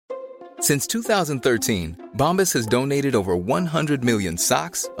Since 2013, Bombas has donated over 100 million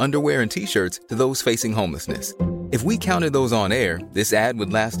socks, underwear, and T-shirts to those facing homelessness. If we counted those on air, this ad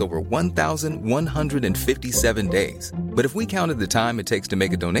would last over 1,157 days. But if we counted the time it takes to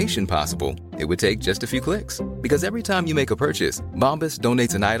make a donation possible, it would take just a few clicks. Because every time you make a purchase, Bombas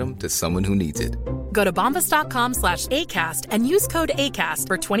donates an item to someone who needs it. Go to bombas.com/ACAST and use code ACAST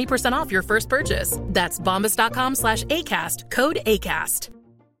for 20% off your first purchase. That's bombas.com/ACAST, code ACAST.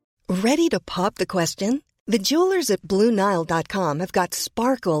 Ready to pop the question? The jewelers at BlueNile.com have got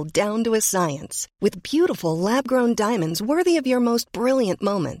sparkle down to a science with beautiful lab-grown diamonds worthy of your most brilliant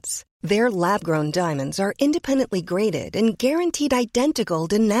moments. Their lab-grown diamonds are independently graded and guaranteed identical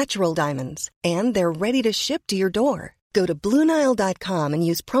to natural diamonds, and they're ready to ship to your door. Go to BlueNile.com and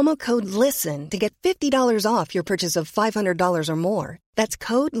use promo code LISTEN to get $50 off your purchase of $500 or more. That's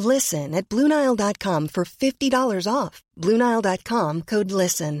code LISTEN at BlueNile.com for $50 off. BlueNile.com, code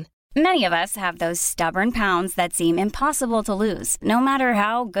LISTEN. Many of us have those stubborn pounds that seem impossible to lose, no matter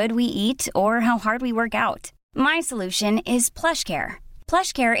how good we eat or how hard we work out. My solution is PlushCare.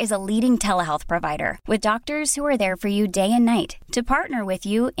 PlushCare is a leading telehealth provider with doctors who are there for you day and night to partner with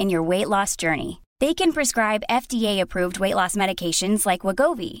you in your weight loss journey. They can prescribe FDA-approved weight loss medications like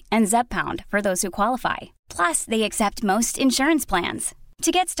Wegovy and Zepbound for those who qualify. Plus, they accept most insurance plans.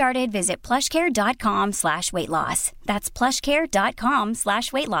 To get started, visit plushcare.com/weightloss. That's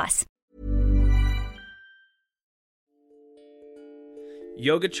plushcare.com/weightloss.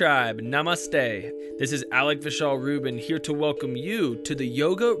 Yoga Tribe, Namaste. This is Alec Vishal Rubin here to welcome you to the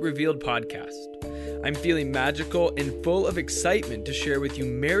Yoga Revealed podcast. I'm feeling magical and full of excitement to share with you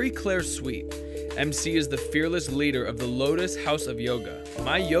Mary Claire Sweet. MC is the fearless leader of the Lotus House of Yoga,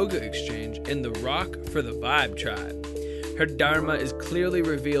 my yoga exchange in the Rock for the Vibe tribe. Her dharma is clearly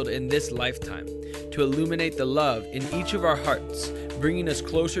revealed in this lifetime to illuminate the love in each of our hearts, bringing us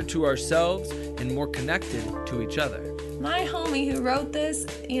closer to ourselves and more connected to each other. My homie who wrote this,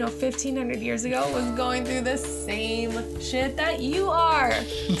 1,500 years ago was going through the same shit that you are.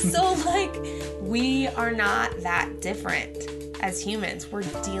 So, we are not that different as humans. We're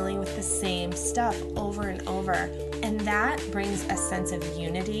dealing with the same stuff over and over. And that brings a sense of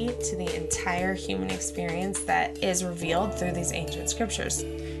unity to the entire human experience that is revealed through these ancient scriptures.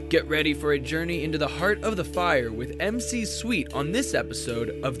 Get ready for a journey into the heart of the fire with MC Sweet on this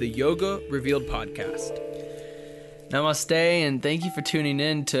episode of the Yoga Revealed podcast. Namaste, and thank you for tuning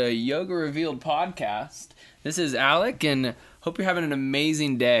in to Yoga Revealed podcast. This is Alec, and hope you're having an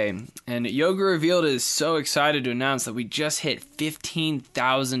amazing day. And Yoga Revealed is so excited to announce that we just hit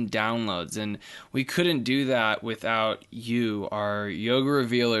 15,000 downloads, and we couldn't do that without you, our Yoga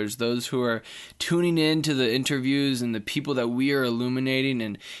Revealers, those who are tuning in to the interviews and the people that we are illuminating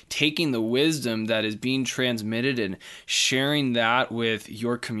and taking the wisdom that is being transmitted and sharing that with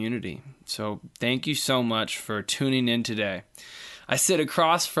your community. So thank you so much for tuning in today. I sit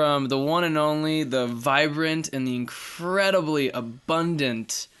across from the one and only, the vibrant and the incredibly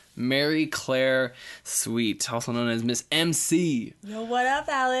abundant Mary Claire Sweet, also known as Miss MC. Yo, what up,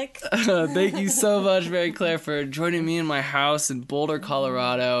 Alec? Thank you so much, Mary Claire, for joining me in my house in Boulder,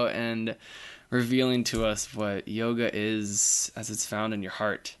 Colorado, and revealing to us what yoga is as it's found in your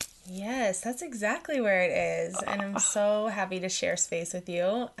heart. Yes, that's exactly where it is. And I'm so happy to share space with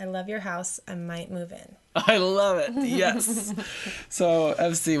you. I love your house. I might move in. I love it. Yes. So,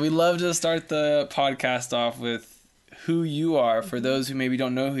 MC, we love to start the podcast off with who you are for those who maybe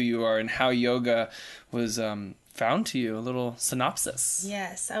don't know who you are and how yoga was found to you. A little synopsis.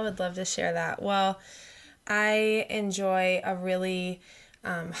 Yes, I would love to share that. Well, I enjoy a really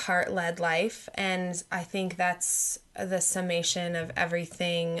heart-led life, and I think that's the summation of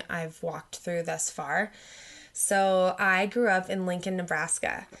everything I've walked through thus far. So I grew up in Lincoln,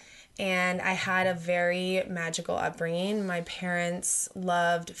 Nebraska, and I had a very magical upbringing. My parents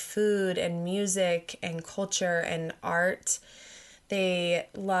loved food and music and culture and art. They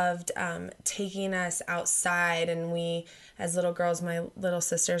loved taking us outside, and we, as little girls, my little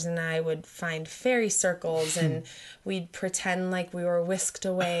sisters and I would find fairy circles, and we'd pretend like we were whisked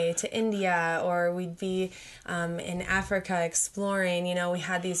away to India, or we'd be in Africa exploring. We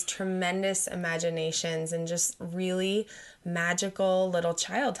had these tremendous imaginations and just really magical little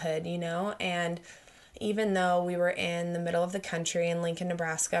childhood, and even though we were in the middle of the country in Lincoln,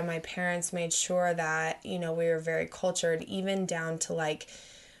 Nebraska, my parents made sure that, we were very cultured, even down to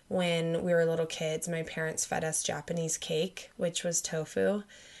when we were little kids. My parents fed us Japanese cake, which was tofu.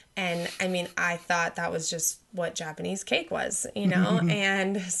 And I thought that was just what Japanese cake was,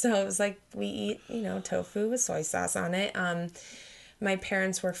 and so it was we eat, tofu with soy sauce on it. my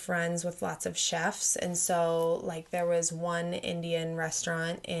parents were friends with lots of chefs. And so like there was one Indian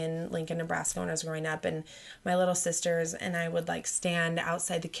restaurant in Lincoln, Nebraska when I was growing up, and my little sisters and I would like stand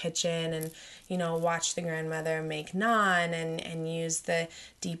outside the kitchen and, you know, watch the grandmother make naan and use the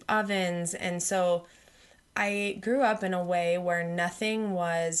deep ovens. And so I grew up in a way where nothing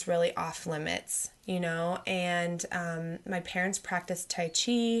was really off limits, you know, and my parents practiced Tai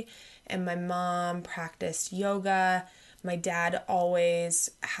Chi and my mom practiced yoga. My dad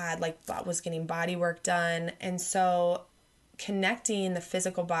always had was getting body work done. And so connecting the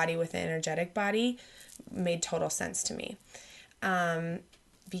physical body with the energetic body made total sense to me.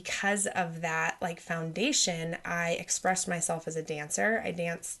 Because of that foundation, I expressed myself as a dancer. I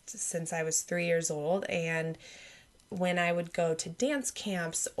danced since I was 3 years old. And when I would go to dance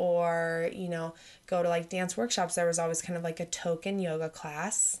camps or, you know, go to dance workshops, there was always kind of a token yoga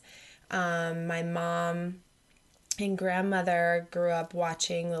class. My mom and grandmother grew up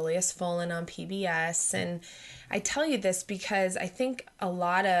watching Lilias Folan on PBS. And I tell you this because I think a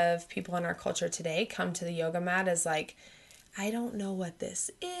lot of people in our culture today come to the yoga mat as I don't know what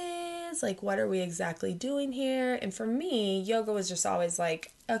this is. What are we exactly doing here? And for me, yoga was just always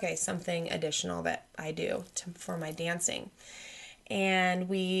okay, something additional that I do for my dancing. And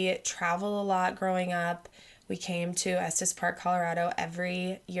we traveled a lot growing up. We came to Estes Park, Colorado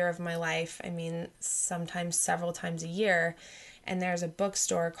every year of my life. I mean, sometimes several times a year. And there's a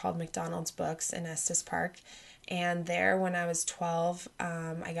bookstore called McDonald's Books in Estes Park. And there, when I was 12,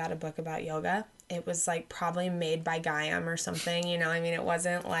 I got a book about yoga. It was probably made by Gaiam or something, you know. I mean, it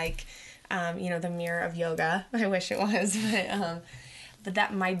wasn't you know, the Mirror of Yoga. I wish it was, but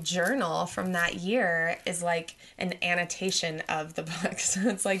that my journal from that year is an annotation of the book. So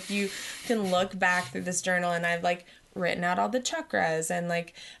it's you can look back through this journal, and I've written out all the chakras, and I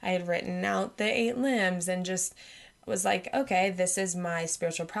had written out the 8 limbs, and just was okay, this is my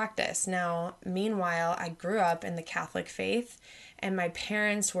spiritual practice. Now, meanwhile, I grew up in the Catholic faith, and my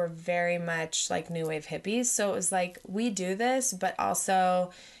parents were very much New Wave hippies. So it was we do this, but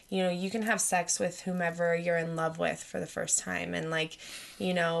also, you know, you can have sex with whomever you're in love with for the first time. And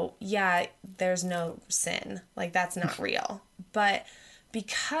you know, yeah, there's no sin. That's not real. But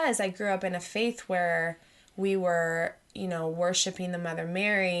because I grew up in a faith where we were, you know, worshiping the Mother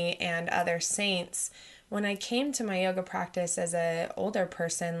Mary and other saints, when I came to my yoga practice as an older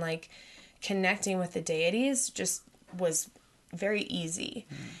person, connecting with the deities just was very easy.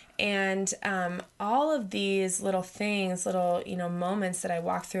 And all of these little things, little, you know, moments that I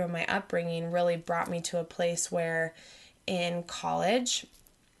walked through in my upbringing really brought me to a place where in college,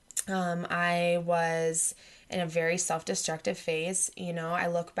 I was in a very self-destructive phase. You know, I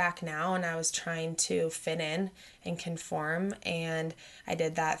look back now and I was trying to fit in and conform, and I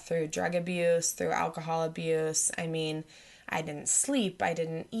did that through drug abuse, through alcohol abuse. I mean, I didn't sleep, I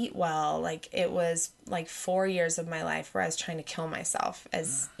didn't eat well. It was 4 years of my life where I was trying to kill myself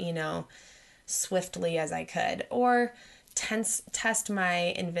as, you know, swiftly as I could, or test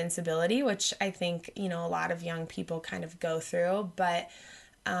my invincibility, which I think, you know, a lot of young people kind of go through. But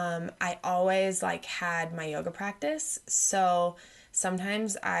I always had my yoga practice. So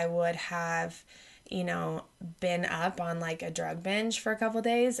sometimes I would have, you know, been up on a drug binge for a couple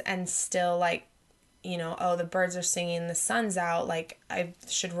days and still you know, oh, the birds are singing, the sun's out, I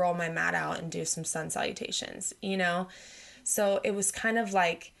should roll my mat out and do some sun salutations, you know? So it was kind of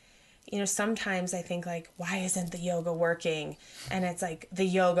you know, sometimes I think why isn't the yoga working? And it's the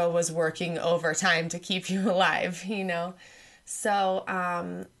yoga was working overtime to keep you alive, you know? So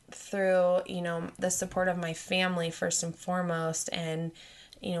through, you know, the support of my family first and foremost, and,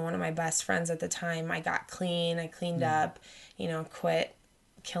 you know, one of my best friends at the time, I got clean, I cleaned up, you know, quit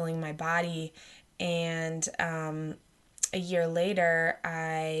killing my body. And a year later,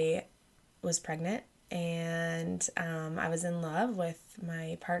 I was pregnant, and I was in love with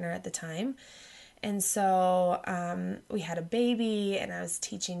my partner at the time. And so we had a baby, and I was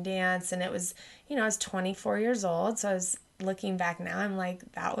teaching dance, and it was, you know, I was 24 years old. So I was looking back now, I'm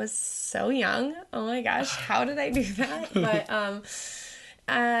that was so young. Oh my gosh, how did I do that? But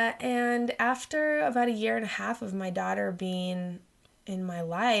and after about a year and a half of my daughter being in my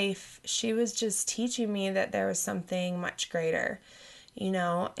life, she was just teaching me that there was something much greater, you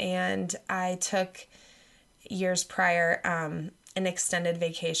know. And I took years prior an extended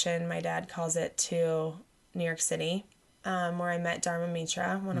vacation, my dad calls it, to New York City, where I met Dharma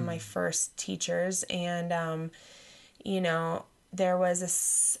Mitra, one of my first teachers. And you know, there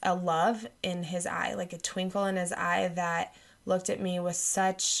was a love in his eye, a twinkle in his eye that looked at me with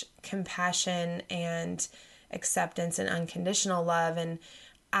such compassion and acceptance and unconditional love, and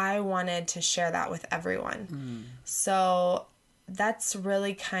I wanted to share that with everyone. So that's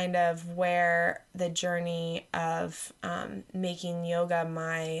really kind of where the journey of making yoga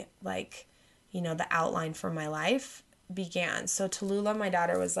my, like, you know, the outline for my life began. So Tallulah, my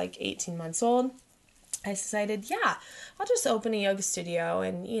daughter, was like 18 months old. I decided, yeah, I'll just open a yoga studio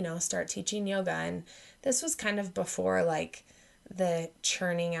and, you know, start teaching yoga. And this was kind of before, like, the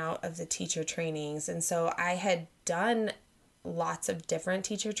churning out of the teacher trainings. And so I had done lots of different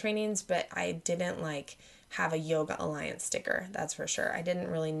teacher trainings, but I didn't, like, have a Yoga Alliance sticker, that's for sure. I didn't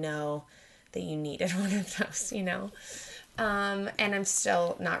really know that you needed one of those, you know. And I'm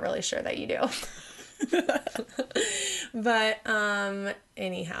still not really sure that you do. But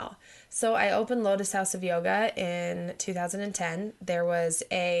anyhow, so I opened Lotus House of Yoga in 2010. There was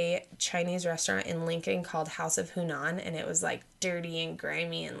a Chinese restaurant in Lincoln called House of Hunan, and it was like dirty and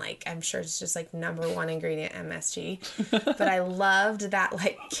grimy, and like, I'm sure it's just like #1 ingredient MSG. But I loved that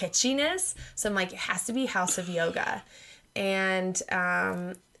like kitschiness. So I'm like, it has to be House of Yoga. And,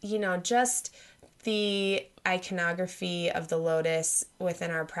 you know, just the iconography of the lotus within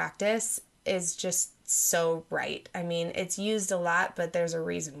our practice is just so right. I mean, it's used a lot, but there's a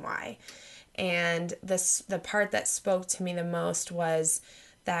reason why. And the part that spoke to me the most was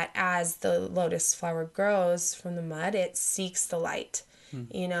that as the lotus flower grows from the mud, it seeks the light,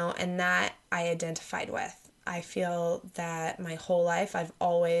 you know, and that I identified with. I feel that my whole life I've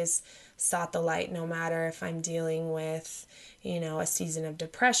always sought the light, no matter if I'm dealing with, you know, a season of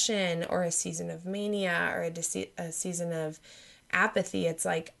depression or a season of mania or a season of apathy. It's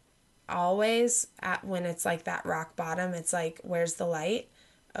like, always when it's like that rock bottom, it's like, where's the light?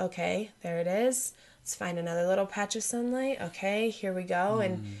 Okay, there it is. Let's find another little patch of sunlight. Okay, here we go.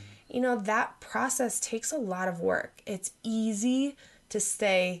 And you know, that process takes a lot of work. It's easy to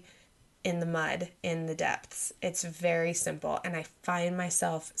stay in the mud, in the depths. It's very simple, and I find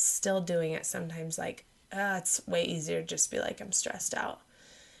myself still doing it sometimes, like, it's way easier to just be like, I'm stressed out.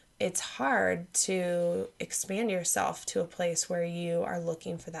 It's hard to expand yourself to a place where you are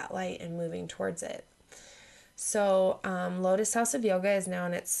looking for that light and moving towards it. So Lotus House of Yoga is now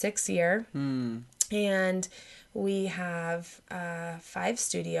in its 6th year. And we have 5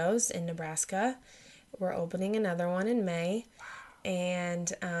 studios in Nebraska. We're opening another one in May.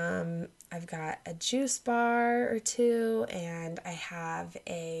 And I've got a juice bar or 2, and I have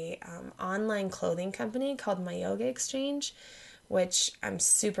a online clothing company called My Yoga Exchange, which I'm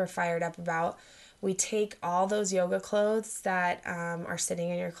super fired up about. We take all those yoga clothes that are sitting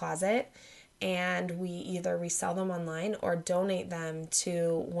in your closet, and we either resell them online or donate them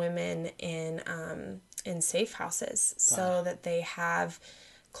to women in safe houses, so that they have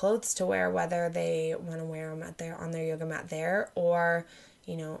clothes to wear, whether they want to wear them on their yoga mat there, or,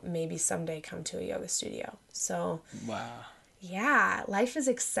 you know, maybe someday come to a yoga studio. So wow. Yeah, life is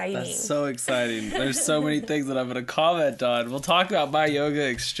exciting. That's so exciting. There's so many things that I'm going to comment on. We'll talk about My Yoga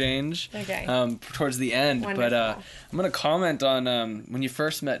Exchange towards the end. Wonderful. But I'm going to comment on when you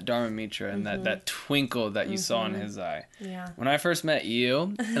first met Dharma Mitra and that twinkle that you saw in his eye. Yeah. When I first met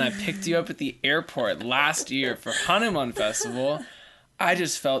you and I picked you up at the airport last year for Hanuman Festival, I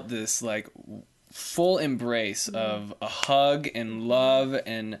just felt this like full embrace of a hug and love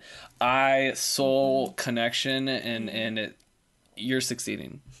and eye-soul connection, and you're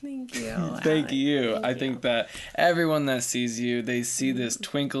succeeding. Thank you. Thank you. I think that everyone that sees you, they see this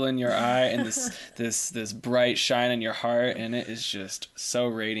twinkle in your eye and this bright shine in your heart, and it is just so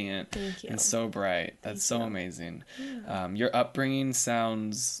radiant and so bright. That's so amazing. Yeah. Your upbringing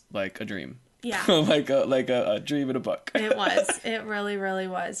sounds like a dream. Yeah. like a dream in a book. It was. It really, really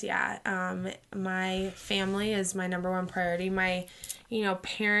was. Yeah. My family is my #1 priority. My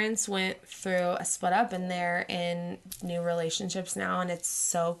parents went through a split up, and they're in new relationships now, and it's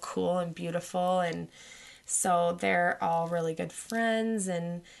so cool and beautiful. And so they're all really good friends.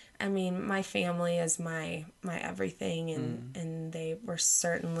 And I mean, my family is my everything, and they were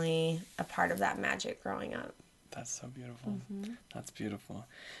certainly a part of that magic growing up. That's so beautiful. That's beautiful.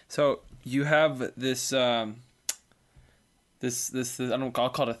 So you have this, this I don't know, I'll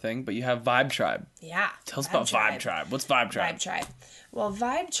call it a thing, but you have Vibe Tribe. Yeah. Tell us about Vibe Tribe. What's Vibe Tribe? Vibe Tribe. Well,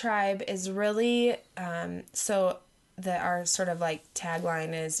 Vibe Tribe is really, our sort of like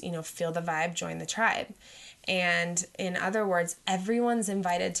tagline is, feel the vibe, join the tribe. And in other words, everyone's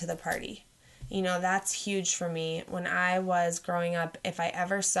invited to the party. That's huge for me. When I was growing up, if I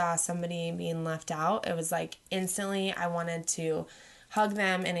ever saw somebody being left out, it was like instantly I wanted to hug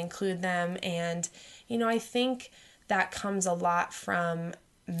them and include them. And, I think that comes a lot from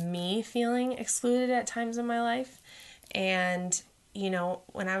me feeling excluded at times in my life. And,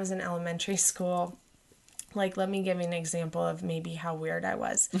 when I was in elementary school, like, let me give you an example of maybe how weird I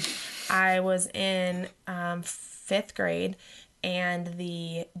was. I was in 5th grade, and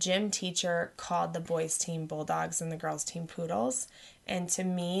the gym teacher called the boys' team Bulldogs and the girls' team Poodles. And to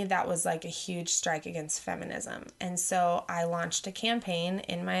me, that was like a huge strike against feminism. And so I launched a campaign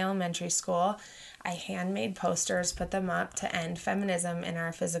in my elementary school. I handmade posters, put them up to end feminism in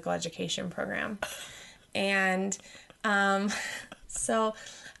our physical education program. And so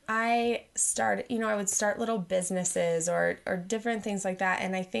I started, I would start little businesses or different things like that.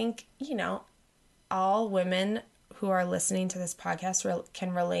 And I think, all women who are listening to this podcast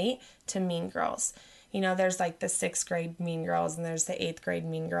can relate to Mean Girls. There's like the 6th grade Mean Girls, and there's the 8th grade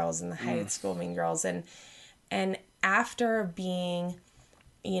Mean Girls, and the high school Mean Girls. And after being,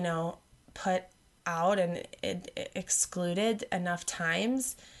 put out and excluded enough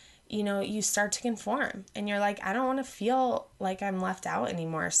times, you start to conform, and you're like, I don't want to feel like I'm left out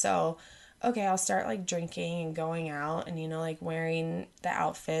anymore. So, okay, I'll start like drinking and going out and, like wearing the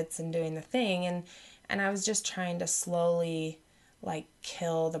outfits and doing the thing. And I was just trying to slowly like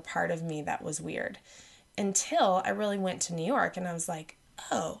kill the part of me that was weird, until I really went to New York, and I was like,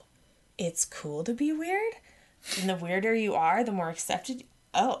 oh, it's cool to be weird. And the weirder you are, the more accepted.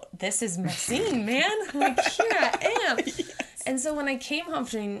 Oh, this is my scene, man. Like, here I am. Yes. And so when I came home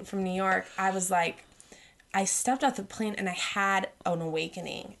from New York, I was like, I stepped off the plane and I had an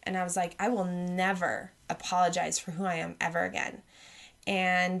awakening. And I was like, I will never apologize for who I am ever again.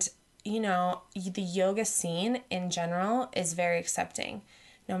 And, the yoga scene in general is very accepting.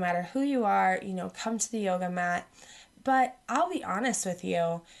 No matter who you are, come to the yoga mat. But I'll be honest with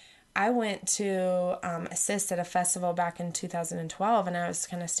you. I went to assist at a festival back in 2012, and I was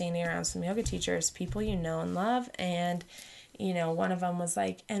kind of standing around some yoga teachers, people you know and love, and, one of them was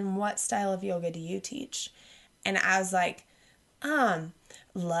like, and what style of yoga do you teach? And I was like,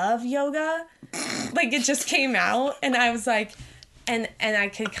 love yoga? Like, it just came out, and I was like, and I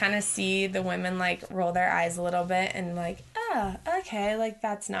could kind of see the women, like, roll their eyes a little bit, and like, oh, okay, like,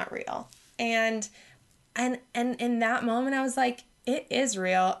 that's not real. And in that moment, I was like, it is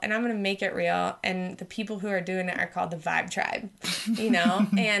real, and I'm going to make it real. And the people who are doing it are called the Vibe Tribe,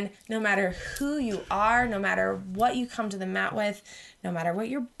 and no matter who you are, no matter what you come to the mat with, no matter what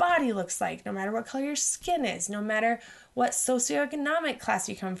your body looks like, no matter what color your skin is, no matter what socioeconomic class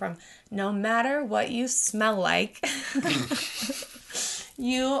you come from, no matter what you smell like,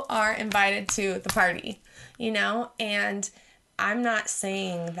 you are invited to the party, and I'm not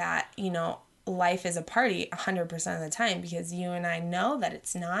saying that, life is a party 100% of the time, because you and I know that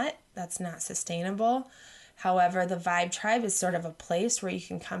that's not sustainable. However, the Vibe Tribe is sort of a place where you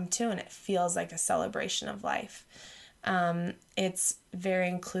can come to, and it feels like a celebration of life. It's very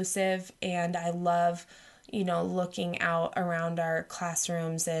inclusive, and I love, looking out around our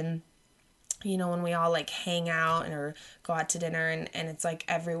classrooms, and, when we all like hang out or go out to dinner, and it's like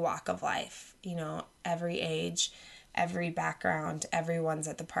every walk of life, every age, every background, everyone's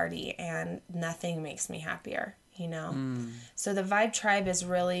at the party, and nothing makes me happier, So the Vibe Tribe is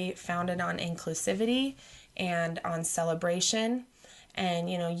really founded on inclusivity and on celebration. And,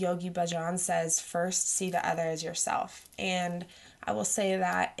 Yogi Bhajan says, first see the other as yourself. And I will say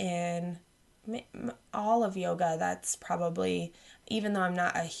that in all of yoga, that's probably, even though I'm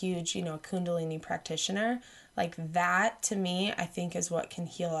not a huge, Kundalini practitioner, like that to me, I think is what can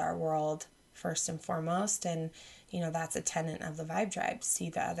heal our world first and foremost. And that's a tenet of the Vibe Tribe. See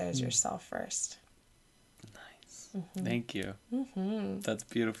the other as yourself first. Nice. Mm-hmm. Thank you. Mm-hmm. That's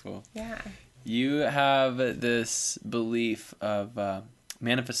beautiful. Yeah. You have this belief of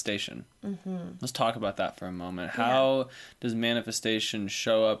manifestation. Mm-hmm. Let's talk about that for a moment. Yeah. How does manifestation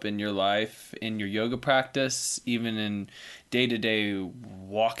show up in your life, in your yoga practice, even in day-to-day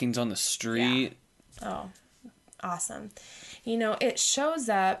walkings on the street? Yeah. Oh, awesome. It shows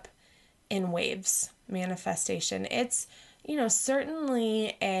up in waves. Manifestation. It's,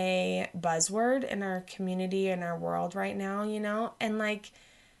 certainly a buzzword in our community, in our world right now, and like,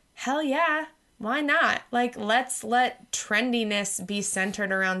 hell yeah, why not? Like, let's let trendiness be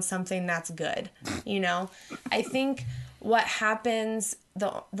centered around something that's good, I think what happens,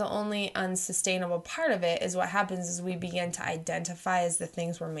 the only unsustainable part of it is what happens is we begin to identify as the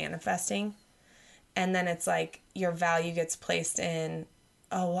things we're manifesting, and then it's like your value gets placed in,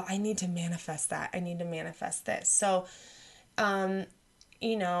 oh, well, I need to manifest that. I need to manifest this. So,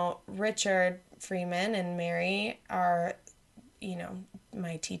 Richard Freeman and Mary are,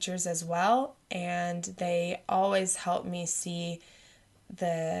 my teachers as well. And they always help me see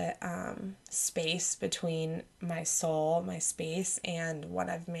the space between my soul, my space, and what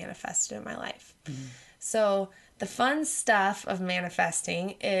I've manifested in my life. Mm-hmm. So the fun stuff of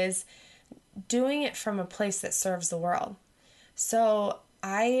manifesting is doing it from a place that serves the world. So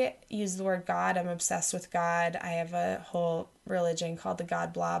I use the word God. I'm obsessed with God. I have a whole religion called the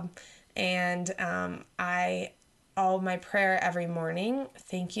God Blob. And my prayer every morning,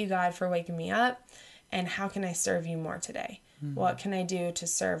 thank you, God, for waking me up. And how can I serve you more today? What can I do to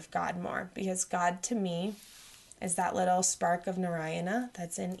serve God more? Because God, to me, is that little spark of Narayana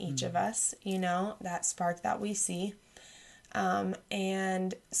that's in each of us, that spark that we see.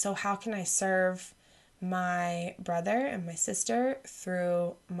 And so how can I serve my brother and my sister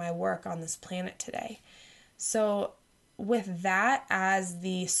through my work on this planet today? So with that as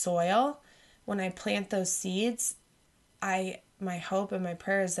the soil, when I plant those seeds, my hope and my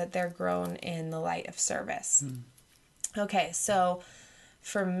prayer is that they're grown in the light of service. Okay, so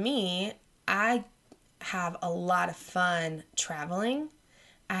for me, I have a lot of fun traveling.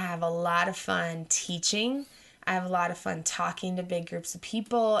 I have a lot of fun teaching. I have a lot of fun talking to big groups of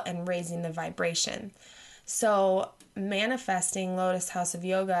people and raising the vibration. So manifesting Lotus House of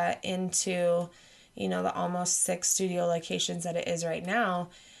Yoga into, the almost 6 studio locations that it is right now,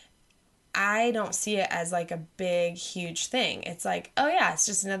 I don't see it as like a big, huge thing. It's like, oh yeah, it's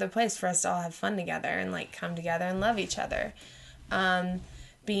just another place for us to all have fun together and like come together and love each other.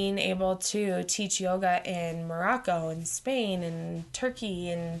 Being able to teach yoga in Morocco and Spain and Turkey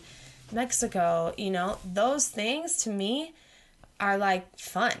and Mexico, those things to me are like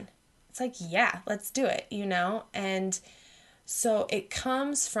fun. It's like, yeah, let's do it, and so it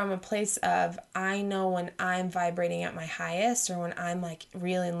comes from a place of, I know when I'm vibrating at my highest or when I'm like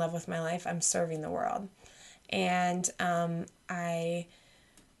really in love with my life, I'm serving the world. And I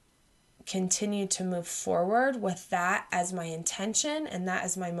continue to move forward with that as my intention and that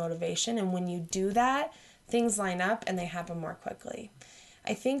as my motivation. And when you do that, things line up and they happen more quickly.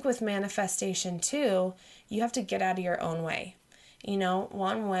 I think with manifestation too, you have to get out of your own way.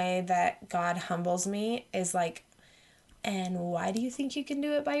 One way that God humbles me is like, and why do you think you can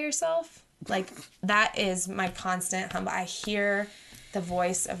do it by yourself? Like, that is my constant humble. I hear the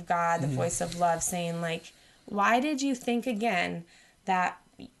voice of God, the voice of love saying like, why did you think again that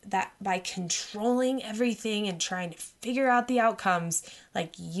by controlling everything and trying to figure out the outcomes,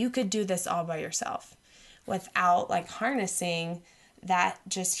 like you could do this all by yourself without like harnessing that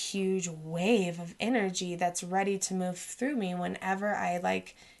just huge wave of energy that's ready to move through me whenever I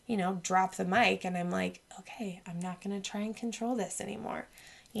like, drop the mic and I'm like, okay, I'm not going to try and control this anymore.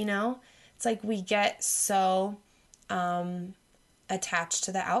 It's like we get so attached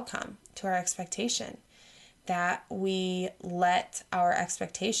to the outcome, to our expectation, that we let our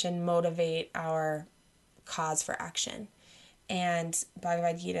expectation motivate our cause for action. And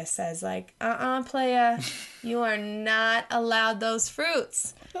Bhagavad Gita says like, playa, you are not allowed those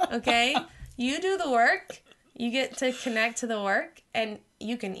fruits, okay? You do the work, you get to connect to the work, and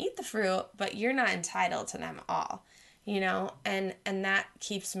you can eat the fruit, but you're not entitled to them all, and that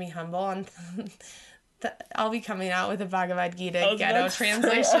keeps me humble. And I'll be coming out with a Bhagavad Gita ghetto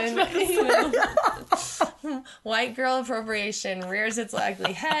translation. White girl appropriation rears its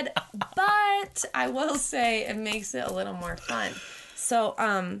ugly head, but I will say it makes it a little more fun. So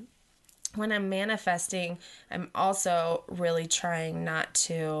when I'm manifesting, I'm also really trying not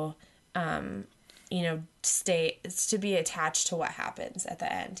to to be attached to what happens at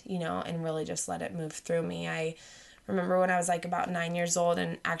the end, and really just let it move through me. I remember when I was like about 9 years old,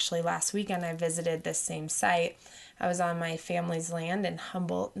 and actually last weekend I visited this same site. I was on my family's land in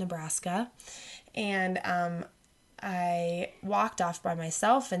Humboldt, Nebraska, and I walked off by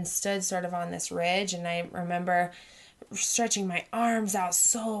myself and stood sort of on this ridge, and I remember stretching my arms out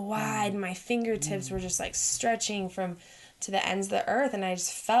so wide, my fingertips were just like stretching to the ends of the earth, and I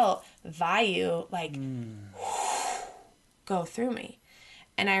just felt Vayu like go through me.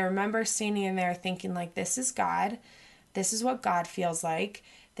 And I remember standing in there thinking like, this is God. This is what God feels like.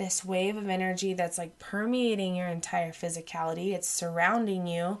 This wave of energy that's like permeating your entire physicality. It's surrounding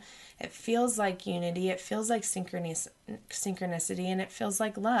you. It feels like unity. It feels like synchronicity, and it feels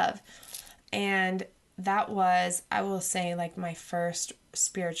like love. And that was, I will say, like my first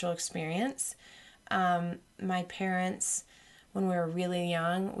spiritual experience. My parents, when we were really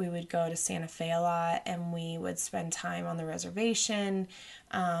young, we would go to Santa Fe a lot, and we would spend time on the reservation.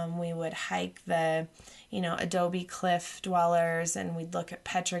 We would hike the, Adobe Cliff Dwellers, and we'd look at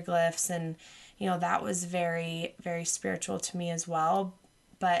petroglyphs, and, that was very, very spiritual to me as well.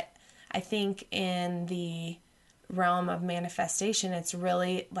 But I think in the realm of manifestation, it's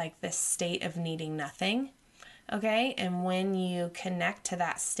really like this state of needing nothing. Okay? And when you connect to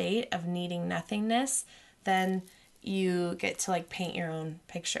that state of needing nothingness, then you get to like paint your own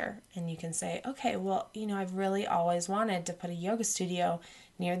picture, and you can say, okay, well, I've really always wanted to put a yoga studio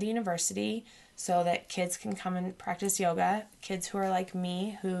near the university so that kids can come and practice yoga. Kids who are like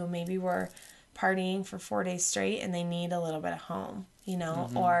me, who maybe were partying for 4 days straight and they need a little bit of home, you know,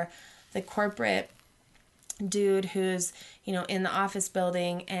 or the corporate dude who's, you know, in the office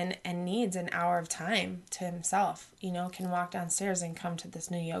building and needs an hour of time to himself, you know, can walk downstairs and come to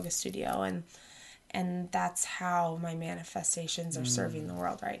this new yoga studio. And that's how my manifestations are serving the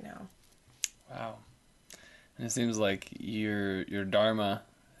world right now. Wow. And it seems like your Dharma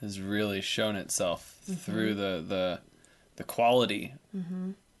has really shown itself through the quality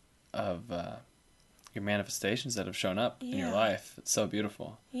of your manifestations that have shown up in your life. It's so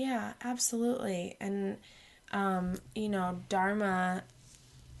beautiful. Yeah, absolutely. And, you know, Dharma,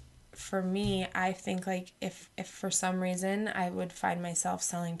 for me, I think like if for some reason I would find myself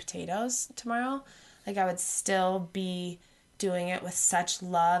selling potatoes tomorrow, like I would still be doing it with such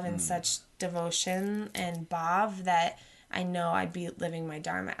love and such devotion and bhav that I know I'd be living my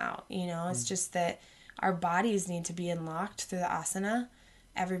Dharma out. You know, it's just that our bodies need to be unlocked through the asana.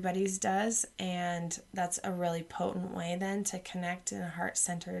 Everybody's does. And that's a really potent way then to connect in a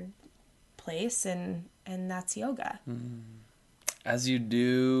heart-centered place. And that's yoga. As you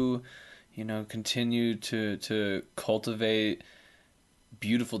do, you know, continue to cultivate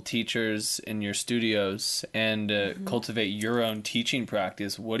beautiful teachers in your studios and cultivate your own teaching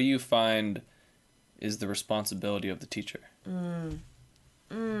practice, what do you find is the responsibility of the teacher?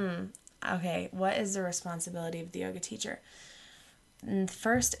 Okay, what is the responsibility of the yoga teacher?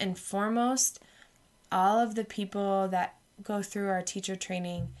 First and foremost, all of the people that go through our teacher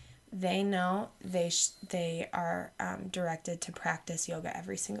training, they know they are directed to practice yoga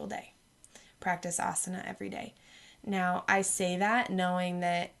every single day, practice asana every day. Now, I say that knowing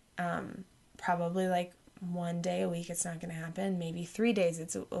that probably like 1 day a week it's not going to happen, maybe 3 days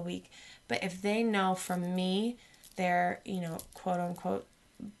it's a week. But if they know from me, their, you know, quote unquote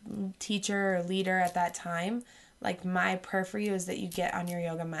teacher or leader at that time, like my prayer for you is that you get on your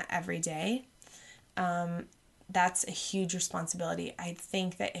yoga mat every day. That's a huge responsibility. I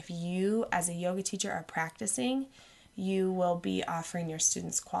think that if you as a yoga teacher are practicing, you will be offering your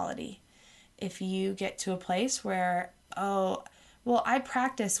students quality. If you get to a place where, oh, well, I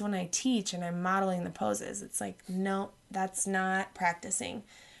practice when I teach and I'm modeling the poses, it's like, no, that's not practicing.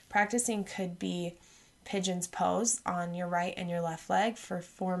 Practicing could be pigeon's pose on your right and your left leg for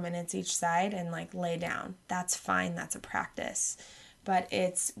 4 minutes each side and like lay down. That's fine. That's a practice. But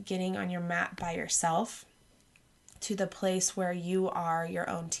it's getting on your mat by yourself to the place where you are your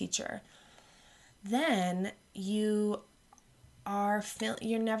own teacher. Then you're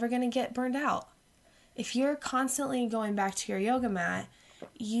never going to get burned out. If you're constantly going back to your yoga mat,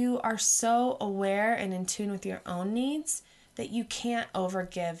 you are so aware and in tune with your own needs that you can't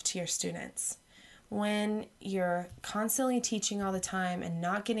overgive to your students. When you're constantly teaching all the time and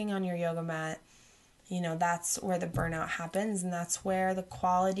not getting on your yoga mat, you know, that's where the burnout happens and that's where the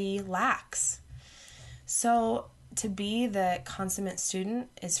quality lacks. So to be the consummate student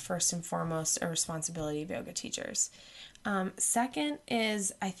is first and foremost a responsibility of yoga teachers. Second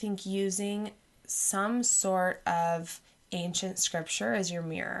is, I think, using some sort of ancient scripture as your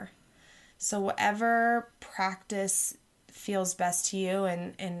mirror. So whatever practice feels best to you,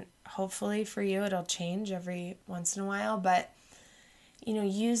 and hopefully for you it'll change every once in a while, but you know,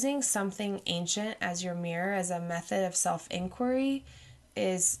 using something ancient as your mirror as a method of self-inquiry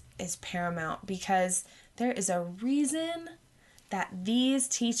is paramount, because there is a reason that these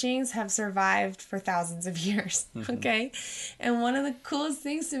teachings have survived for thousands of years, okay? And one of the coolest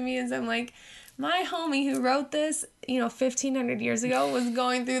things to me is I'm like, my homie who wrote this, you know, 1,500 years ago was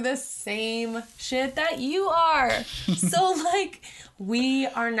going through the same shit that you are. So, like, we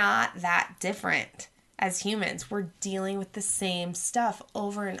are not that different as humans. We're dealing with the same stuff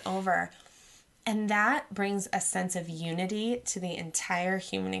over and over. And that brings a sense of unity to the entire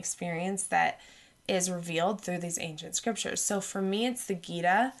human experience that is revealed through these ancient scriptures. So for me, it's the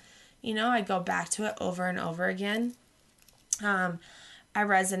Gita. You know, I go back to it over and over again. I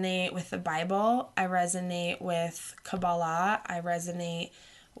resonate with the Bible. I resonate with Kabbalah. I resonate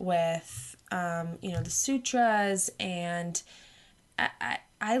with, you know, the sutras. And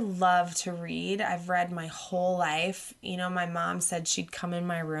I love to read. I've read my whole life. You know, my mom said she'd come in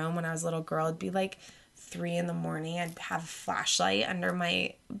my room when I was a little girl. It'd be like 3 a.m. I'd have a flashlight under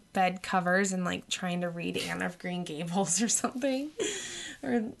my bed covers and like trying to read Anne of Green Gables or something,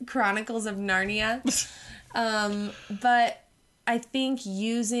 or Chronicles of Narnia. But I think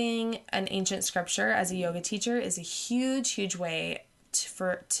using an ancient scripture as a yoga teacher is a huge, huge way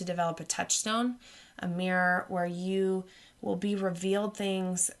to develop a touchstone, a mirror where you will be revealed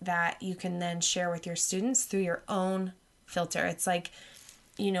things that you can then share with your students through your own filter. It's like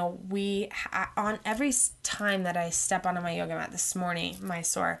on every time that I step onto my yoga mat this morning,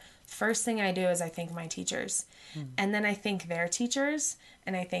 first thing I do is I thank my teachers. And then I thank their teachers,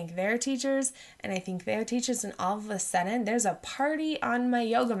 and I thank their teachers, and I thank their teachers, and all of a sudden there's a party on my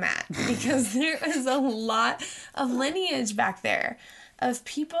yoga mat because there is a lot of lineage back there of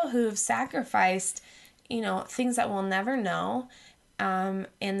people who've sacrificed, things that we'll never know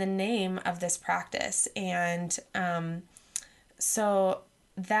in the name of this practice. And so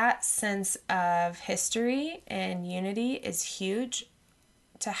that sense of history and unity is huge.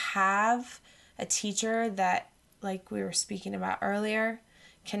 To have a teacher that, like we were speaking about earlier,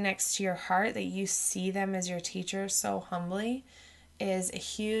 connects to your heart, that you see them as your teacher so humbly, is a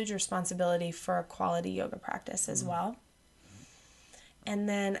huge responsibility for a quality yoga practice as well. And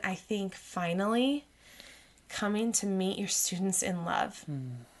then I think finally, coming to meet your students in love.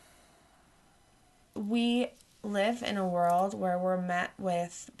 We live in a world where we're met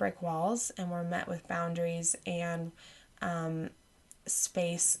with brick walls and we're met with boundaries and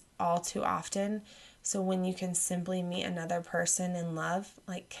space all too often. So when you can simply meet another person in love,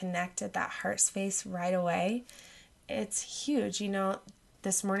 like connect at that heart space right away, it's huge.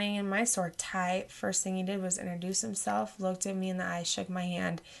 This morning in my store, Ty, first thing he did was introduce himself, looked at me in the eye, shook my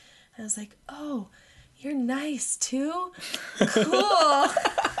hand. And I was like, oh, you're nice too? Cool.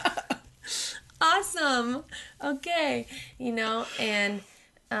 Awesome. Okay. And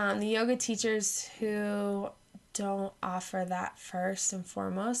the yoga teachers who don't offer that first and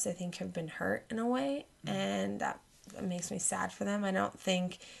foremost, I think have been hurt in a way, and that makes me sad for them. I don't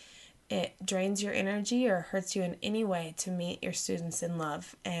think it drains your energy or hurts you in any way to meet your students in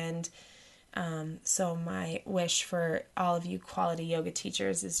love. And so my wish for all of you quality yoga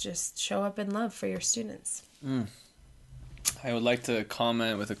teachers is just show up in love for your students. I would like to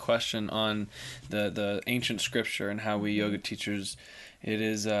comment with a question on the ancient scripture and how we yoga teachers, it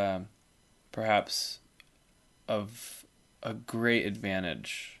is perhaps of a great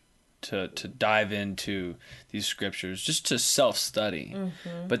advantage to dive into these scriptures, just to self-study.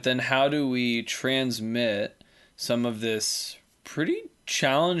 But then how do we transmit some of this pretty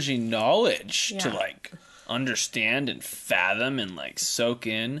challenging knowledge to understand and fathom and soak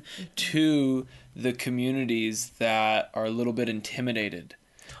in to the communities that are a little bit intimidated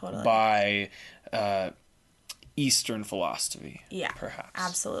by Eastern philosophy? Yeah, perhaps.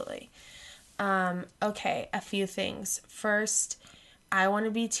 Absolutely. Okay, a few things. First, I want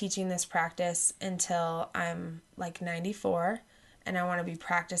to be teaching this practice until I'm 94, and I want to be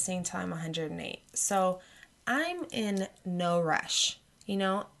practicing till I'm 108. So I'm in no rush.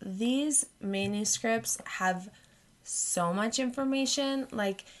 These manuscripts have so much information.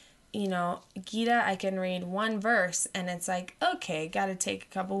 Gita, I can read one verse, and it's okay, got to take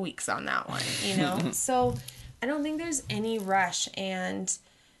a couple weeks on that one, So I don't think there's any rush. And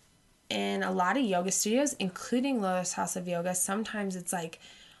in a lot of yoga studios, including Lotus House of Yoga, sometimes it's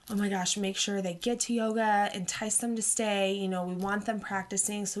oh my gosh, make sure they get to yoga, entice them to stay. We want them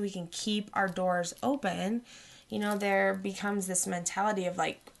practicing so we can keep our doors open. There becomes this mentality of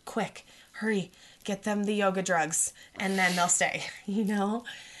quick, hurry, get them the yoga drugs, and then they'll stay,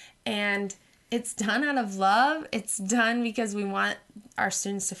 And it's done out of love. It's done because we want our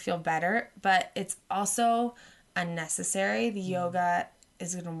students to feel better, but it's also unnecessary. The yoga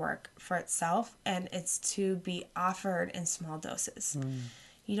is going to work for itself, and it's to be offered in small doses.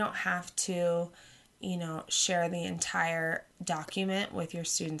 You don't have to, share the entire document with your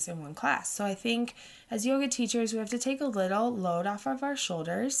students in one class. So I think as yoga teachers, we have to take a little load off of our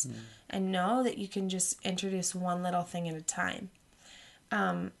shoulders and know that you can just introduce one little thing at a time.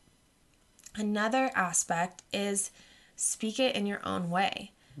 Another aspect is speak it in your own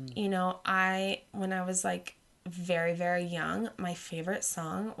way. When I was very, very young, my favorite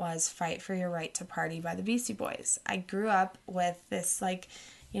song was Fight for Your Right to Party by the Beastie Boys. I grew up with this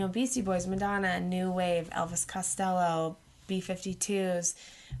Beastie Boys, Madonna, New Wave, Elvis Costello, B-52s.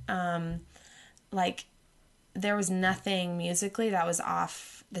 There was nothing musically that was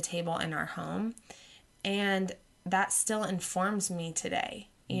off the table in our home. And that still informs me today.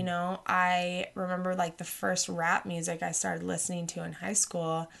 I remember the first rap music I started listening to in high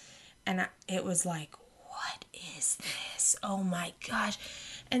school, and it was what is this? Oh my gosh.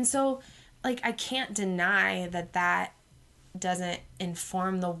 And so I can't deny that doesn't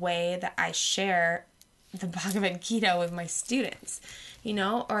inform the way that I share the Bhagavad Gita with my students,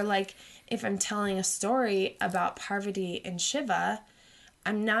 or if I'm telling a story about Parvati and Shiva,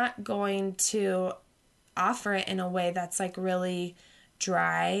 I'm not going to offer it in a way that's really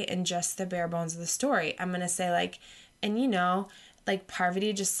dry and just the bare bones of the story. I'm going to say like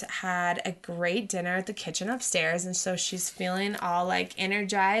Parvati just had a great dinner at the kitchen upstairs, and so she's feeling all like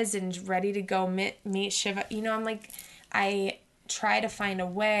energized and ready to go meet Shiva. You know, I'm like, I try to find a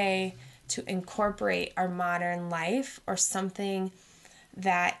way to incorporate our modern life or something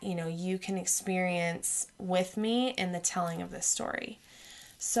that, you know, you can experience with me in the telling of this story.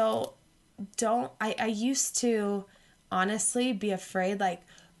 So I used to honestly be afraid, like,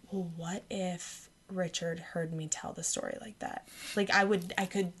 well, what if Richard heard me tell the story like that? Like, I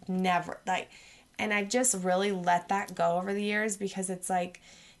could never, like, and I've just really let that go over the years, because it's like,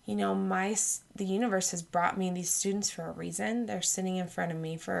 you know, the universe has brought me these students for a reason. They're sitting in front of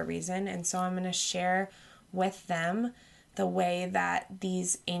me for a reason. And so I'm going to share with them the way that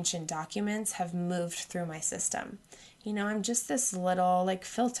these ancient documents have moved through my system. You know, I'm just this little like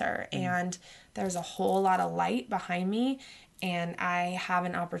filter, and there's a whole lot of light behind me, and I have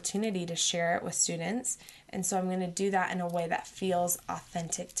an opportunity to share it with students. And so I'm going to do that in a way that feels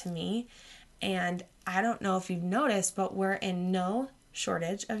authentic to me. And I don't know if you've noticed, but we're in no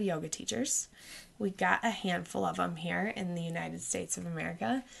shortage of yoga teachers. We got a handful of them here in the United States of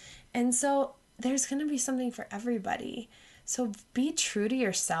America. And so there's going to be something for everybody. So be true to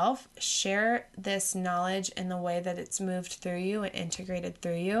yourself. Share this knowledge in the way that it's moved through you and integrated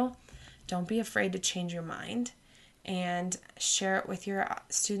through you. Don't be afraid to change your mind, and share it with your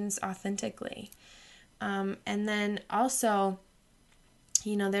students authentically. And then also,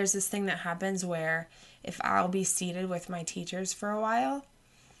 you know, there's this thing that happens where if I'll be seated with my teachers for a while,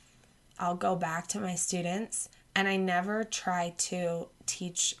 I'll go back to my students, and I never try to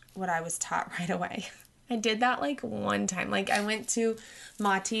teach what I was taught right away. I did that like one time. Like, I went to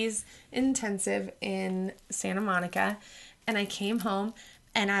Mati's intensive in Santa Monica, and I came home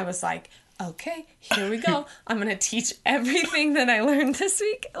and I was like, okay, here we go. I'm going to teach everything that I learned this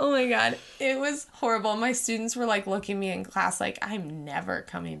week. Oh my God. It was horrible. My students were like looking at me in class like, I'm never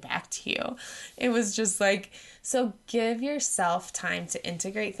coming back to you. It was just like, so give yourself time to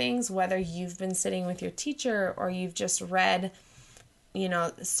integrate things, whether you've been sitting with your teacher or you've just read, you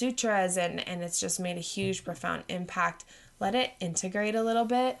know, sutras and it's just made a huge, profound impact. Let it integrate a little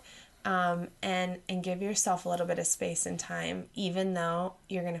bit. And give yourself a little bit of space and time, even though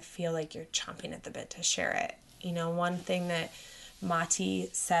you're going to feel like you're chomping at the bit to share it. You know, one thing that Mati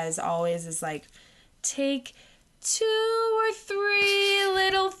says always is like, take 2 or 3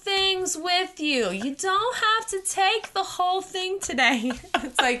 little things with you. You don't have to take the whole thing today.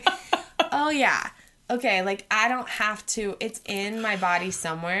 It's like, oh yeah. Okay, like, I don't have to, it's in my body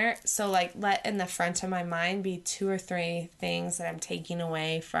somewhere. So, like, let in the front of my mind be 2 or 3 things that I'm taking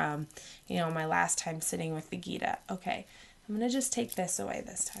away from, you know, my last time sitting with the Gita. Okay, I'm going to just take this away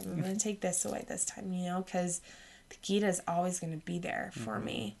this time. I'm going to take this away this time, you know, because the Gita is always going to be there for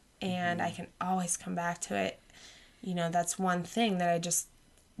me. And I can always come back to it. You know, that's one thing that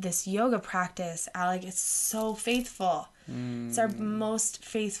this yoga practice, Alec, it's so faithful. It's our most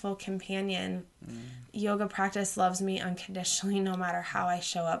faithful companion. Yoga practice loves me unconditionally no matter how I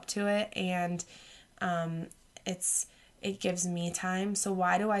show up to it, and it gives me time. So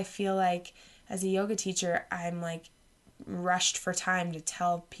why do I feel like as a yoga teacher I'm like rushed for time to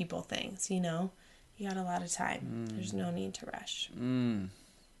tell people things, you know? You got a lot of time. There's no need to rush.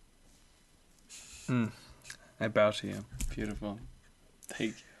 I bow to you. Beautiful.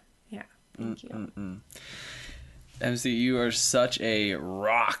 Thank you. Yeah, thank you. MC, you are such a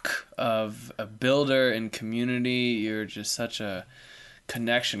rock of a builder and community. You're just such a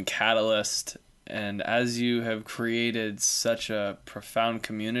connection catalyst. And as you have created such a profound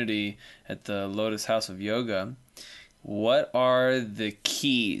community at the Lotus House of Yoga, what are the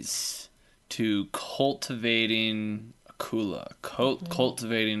keys to cultivating a kula,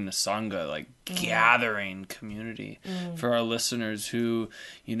 cultivating a sangha, like gathering community for our listeners who,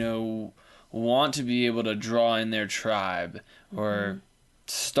 you know, want to be able to draw in their tribe or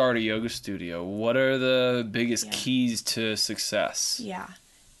start a yoga studio? What are the biggest keys to success? Yeah.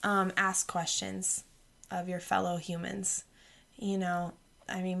 Ask questions of your fellow humans. You know,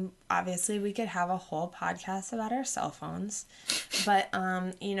 I mean, obviously we could have a whole podcast about our cell phones, but,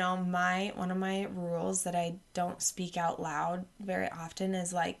 you know, one of my rules that I don't speak out loud very often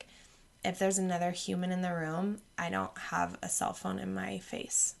is like, if there's another human in the room, I don't have a cell phone in my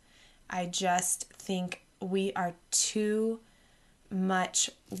face. I just think we are too much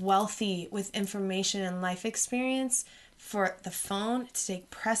wealthy with information and life experience for the phone to take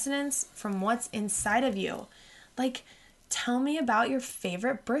precedence from what's inside of you. Like, tell me about your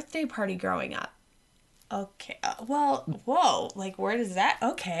favorite birthday party growing up. Okay, well, whoa, like, where does that,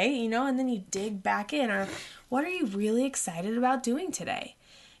 okay, you know, and then you dig back in, or what are you really excited about doing today,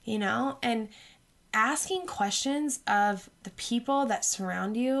 you know, and asking questions of the people that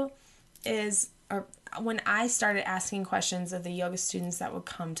surround you or when I started asking questions of the yoga students that would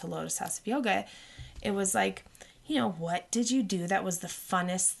come to Lotus House of Yoga, it was like, what did you do that was the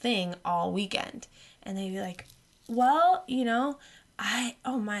funnest thing all weekend? And they'd be like, well,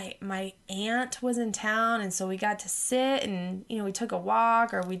 my aunt was in town, and so we got to sit and, we took a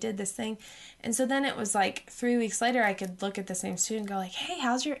walk, or we did this thing. And so then it was like 3 weeks later, I could look at the same student and go like, hey,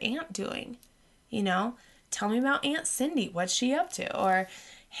 how's your aunt doing? Tell me about Aunt Cindy. What's she up to? Or,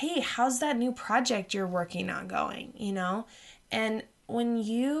 hey, how's that new project you're working on going? And when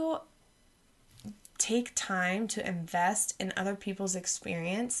you take time to invest in other people's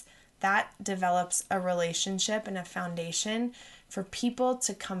experience, that develops a relationship and a foundation for people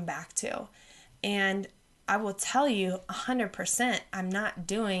to come back to. And I will tell you 100%, I'm not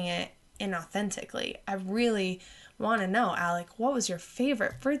doing it inauthentically. I really want to know, Alec, what was your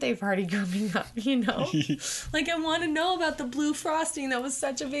favorite birthday party growing up? Like, I want to know about the blue frosting that was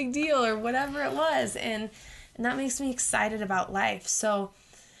such a big deal, or whatever it was. And that makes me excited about life. So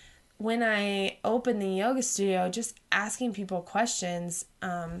when I opened the yoga studio, just asking people questions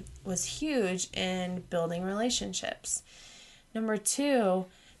was huge in building relationships. Number two,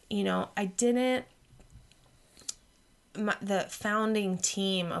 the founding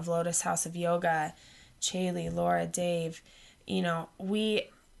team of Lotus House of Yoga, Chaley, Laura, Dave, we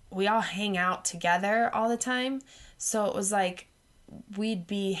all hang out together all the time. So it was like we'd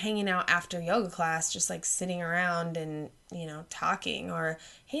be hanging out after yoga class, just like sitting around and, talking, or,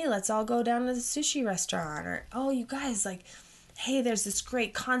 hey, let's all go down to the sushi restaurant, or, oh, you guys, like, hey, there's this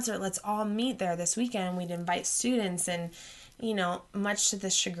great concert. Let's all meet there this weekend. We'd invite students, and, much to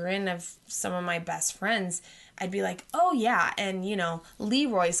the chagrin of some of my best friends, I'd be like, oh, yeah, and,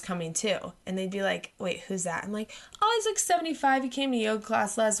 Leroy's coming too. And they'd be like, wait, who's that? I'm like, oh, he's like 75. He came to yoga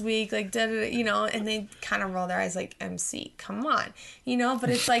class last week, like, and they'd kind of roll their eyes like, MC, come on, but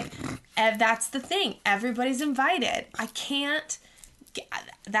it's like, that's the thing. Everybody's invited.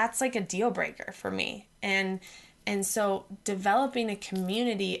 That's like a deal breaker for me. And so developing a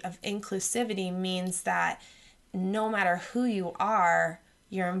community of inclusivity means that no matter who you are,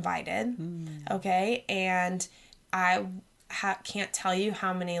 you're invited, okay? And I can't tell you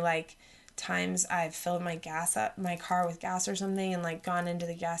how many, like, times I've filled my car with gas or something, and, like, gone into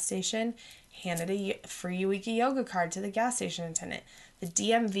the gas station, handed a free Wiki Yoga card to the gas station attendant. The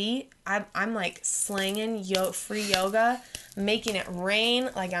DMV, I'm like, slinging free yoga, making it rain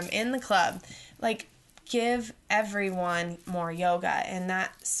like I'm in the club. Like, give everyone more yoga. And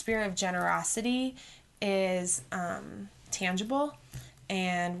that spirit of generosity is tangible.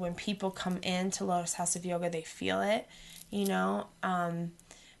 And when people come into Lotus House of Yoga, they feel it,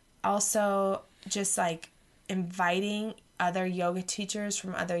 Also, just like inviting other yoga teachers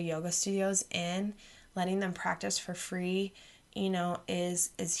from other yoga studios in, letting them practice for free,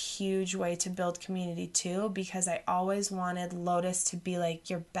 is huge way to build community too, because I always wanted Lotus to be like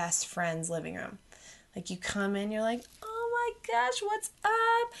your best friend's living room. Like, you come in, you're like, oh my gosh, what's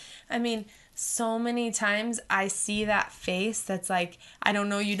up? I mean, so many times I see that face that's like, I don't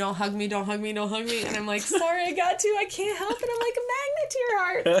know you, don't hug me, don't hug me, don't hug me. And I'm like, sorry, I got to, I can't help it. I'm like a magnet to your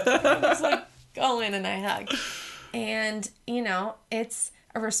heart. And I'm just like, go in and I hug. And, it's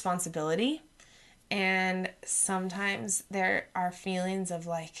a responsibility. And sometimes there are feelings of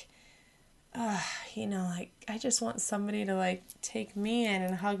like, like, I just want somebody to like take me in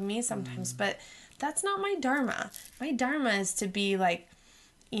and hug me sometimes. But that's not my dharma. My dharma is to be like,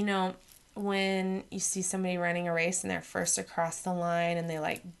 when you see somebody running a race and they're first across the line and they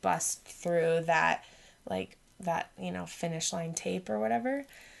like bust through that finish line tape or whatever,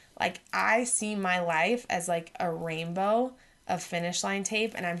 like, I see my life as like a rainbow of finish line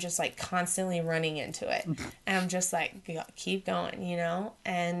tape, and I'm just like constantly running into it. And I'm just like, keep going,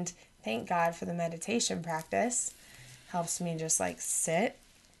 and thank God for the meditation practice. Helps me just like sit,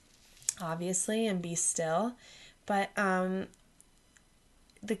 obviously, and be still. But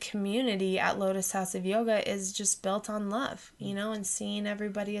the community at Lotus House of Yoga is just built on love, and seeing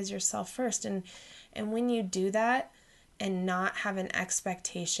everybody as yourself first. And when you do that and not have an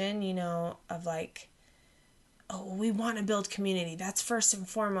expectation, of like, oh, we want to build community, that's first and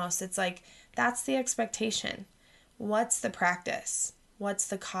foremost. It's like, that's the expectation. What's the practice? What's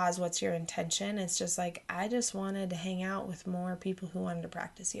the cause? What's your intention? It's just like, I just wanted to hang out with more people who wanted to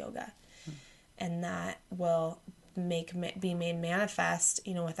practice yoga. And that will be made manifest,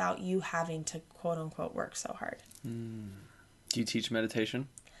 without you having to quote unquote work so hard. Do you teach meditation?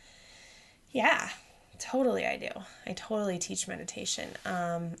 Yeah, totally. I do. I totally teach meditation.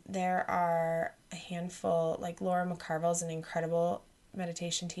 There are a handful, like Laura McCarville is an incredible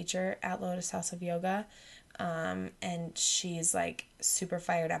meditation teacher at Lotus House of Yoga. And she's like super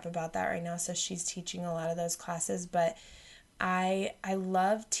fired up about that right now. So she's teaching a lot of those classes, but I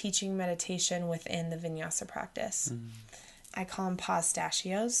love teaching meditation within the vinyasa practice. I call them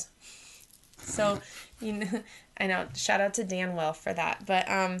pistachios. So, I know, shout out to Dan Will for that. But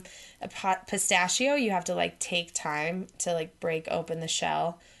a pistachio, you have to like take time to like break open the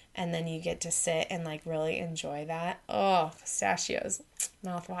shell, and then you get to sit and like really enjoy that. Oh, pistachios,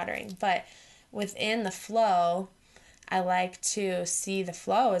 mouth-watering. But within the flow, I like to see the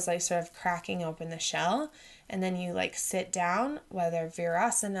flow as like sort of cracking open the shell, and then you like sit down, whether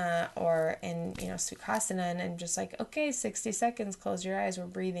Virasana or in, Sukhasana, and just like, okay, 60 seconds, close your eyes, we're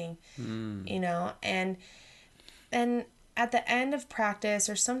breathing, and at the end of practice,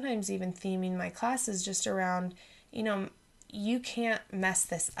 or sometimes even theming my classes just around, you can't mess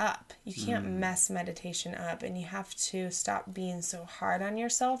this up. You can't mess meditation up, and you have to stop being so hard on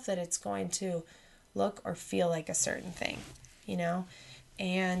yourself that it's going to look or feel like a certain thing,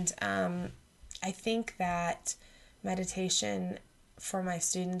 And I think that meditation for my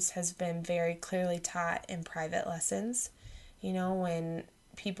students has been very clearly taught in private lessons. When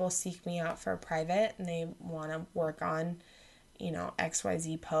people seek me out for a private and they want to work on,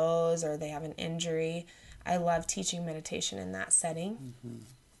 XYZ pose, or they have an injury, I love teaching meditation in that setting.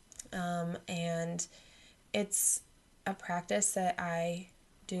 And it's a practice that I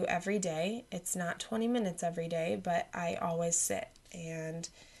do every day. It's not 20 minutes every day, but I always sit. And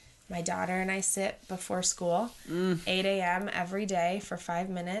my daughter and I sit before school, 8 a.m. every day for 5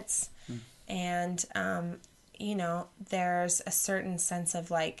 minutes. And, there's a certain sense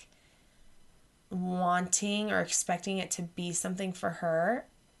of like wanting or expecting it to be something for her,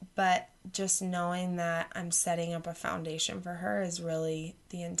 but just knowing that I'm setting up a foundation for her is really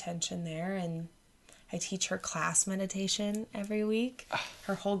the intention there. And I teach her class meditation every week,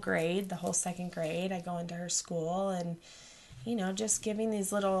 her whole grade, the whole second grade. I go into her school and, just giving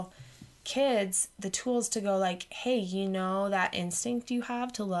these little kids the tools to go like, hey, that instinct you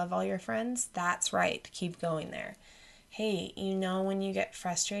have to love all your friends? That's right. Keep going there. Hey, when you get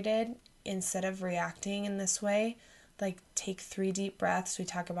frustrated, instead of reacting in this way, like take 3 deep breaths. We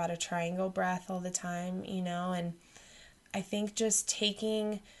talk about a triangle breath all the time, and I think just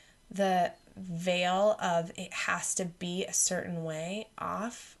taking the veil of it has to be a certain way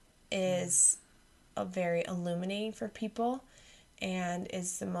off is a very illuminating for people, and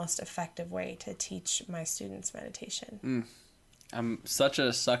is the most effective way to teach my students meditation. I'm such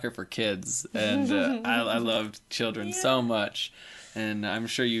a sucker for kids, and I love children so much, and I'm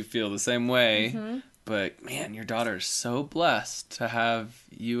sure you feel the same way. But man, your daughter is so blessed to have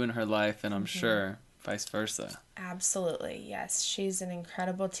you in her life, and I'm sure vice versa. Absolutely, yes. She's an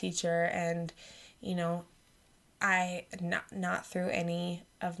incredible teacher, and I not through any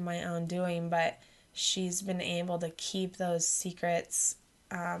of my own doing, but she's been able to keep those secrets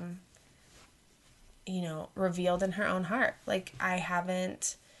revealed in her own heart. Like I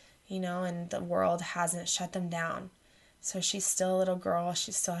haven't, and the world hasn't shut them down. So she's still a little girl.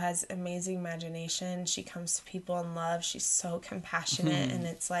 She still has amazing imagination. She comes to people in love. She's so compassionate. And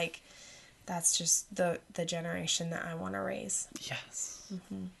it's like, that's just the generation that I want to raise. Yes.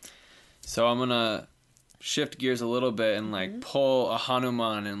 So I'm going to shift gears a little bit and like pull a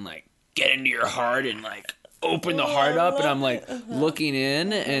Hanuman and like get into your heart and like open the heart up. And I'm like looking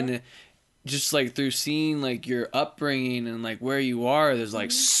in and just like through seeing like your upbringing and like where you are, there's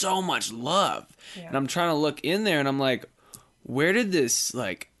like so much love. And I'm trying to look in there and I'm like, where did this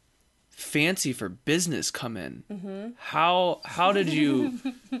like fancy for business come in? How did you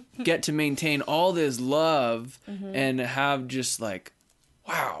get to maintain all this love and have just like,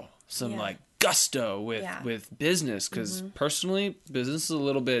 wow, some like gusto with business? Because personally, business is a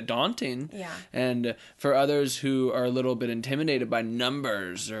little bit daunting. And for others who are a little bit intimidated by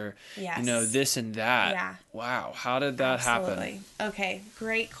numbers or this and that. Wow, how did that happen? Okay,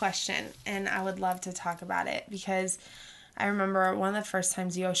 great question, and I would love to talk about it because I remember one of the first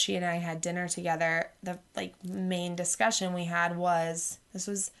times Yoshi and I had dinner together, the like main discussion we had was, this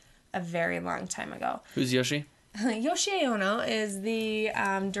was a very long time ago. Who's Yoshi? Yoshi Aono is the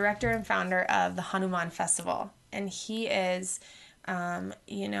director and founder of the Hanuman Festival. And he is,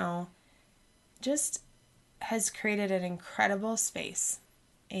 just has created an incredible space.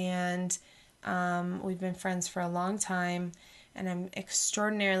 And we've been friends for a long time. And I'm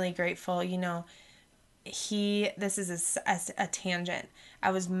extraordinarily grateful. This is a tangent.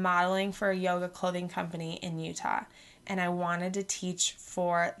 I was modeling for a yoga clothing company in Utah. And I wanted to teach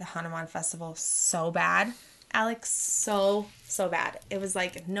for the Hanuman Festival so bad. Alex, so bad. It was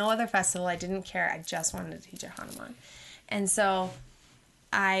like no other festival. I didn't care. I just wanted to teach at Hanuman. And so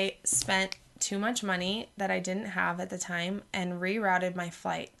I spent too much money that I didn't have at the time and rerouted my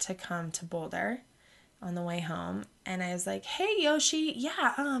flight to come to Boulder on the way home. And I was like, hey, Yoshi,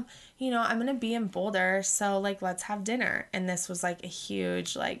 yeah, I'm going to be in Boulder. So like, let's have dinner. And this was like a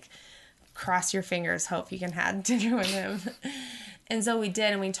huge, like, cross your fingers, hope you can have dinner with him. And so we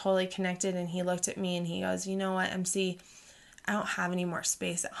did, and we totally connected. And he looked at me and he goes, you know what, MC, I don't have any more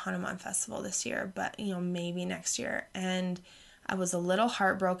space at Hanuman Festival this year, but maybe next year. And I was a little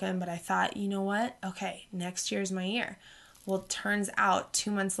heartbroken, but I thought, you know what? Okay, next year's my year. Well, it turns out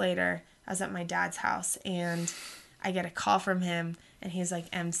 2 months later, I was at my dad's house and I get a call from him and he's like,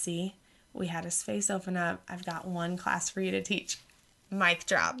 MC, we had a space open up. I've got one class for you to teach. Mic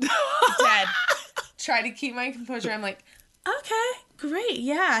drop. Dead. Try to keep my composure. I'm like, okay, great.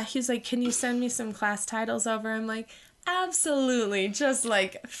 Yeah. He was like, can you send me some class titles over? I'm like, absolutely. Just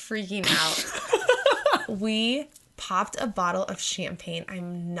like freaking out. We popped a bottle of champagne.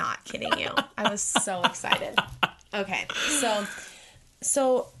 I'm not kidding you. I was so excited. Okay.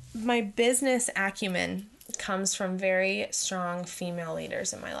 So my business acumen comes from very strong female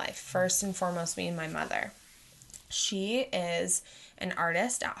leaders in my life. First and foremost being my mother. She is an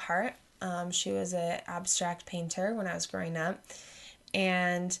artist at heart. She was an abstract painter when I was growing up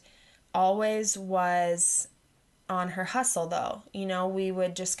and always was on her hustle though. We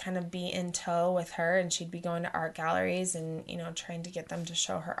would just kind of be in tow with her and she'd be going to art galleries and, trying to get them to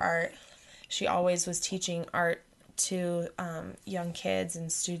show her art. She always was teaching art to young kids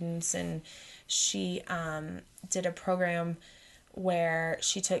and students, and she did a program where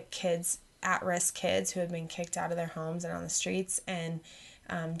she took kids, at-risk kids who had been kicked out of their homes and on the streets, and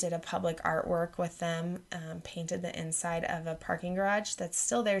did a public artwork with them, painted the inside of a parking garage that's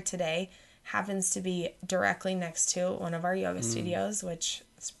still there today, happens to be directly next to one of our yoga studios, which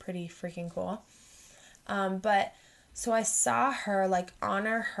is pretty freaking cool. But so I saw her like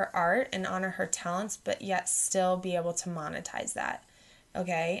honor her art and honor her talents, but yet still be able to monetize that.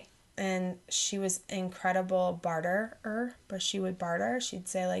 Okay. And she was incredible barterer, but she would barter. She'd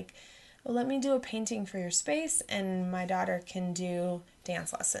say like, well, let me do a painting for your space and my daughter can do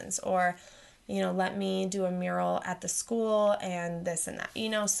dance lessons, or, let me do a mural at the school and this and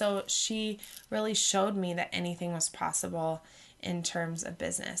that, so she really showed me that anything was possible in terms of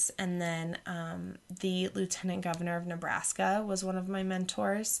business. And then the Lieutenant Governor of Nebraska was one of my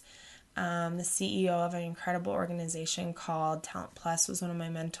mentors. The CEO of an incredible organization called Talent Plus was one of my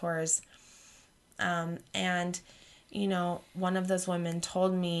mentors. And one of those women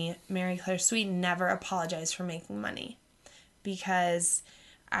told me, Mary Claire Sweet never apologized for making money, because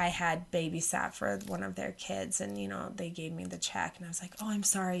I had babysat for one of their kids and, they gave me the check and I was like, oh, I'm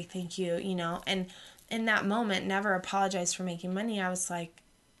sorry. Thank you. And in that moment, never apologized for making money. I was like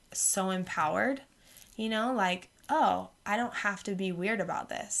so empowered, like, oh, I don't have to be weird about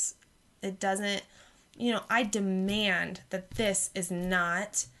this. It doesn't, I demand that this is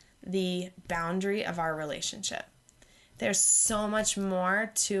not the boundary of our relationship. There's so much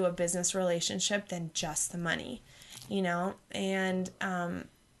more to a business relationship than just the money, and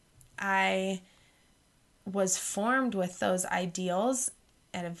I was formed with those ideals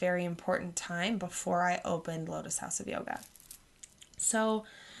at a very important time before I opened Lotus House of Yoga. So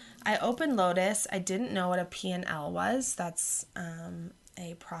I opened Lotus. I didn't know what a P&L was. That's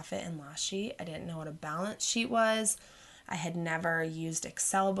a profit and loss sheet. I didn't know what a balance sheet was. I had never used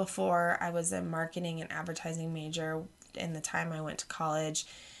Excel before. I was a marketing and advertising major in the time I went to college.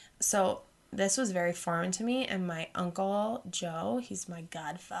 So this was very foreign to me. And my uncle, Joe, he's my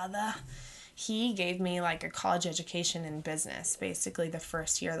godfather, he gave me like a college education in business, basically the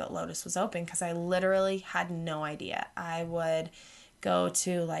first year that Lotus was open, because I literally had no idea. I would go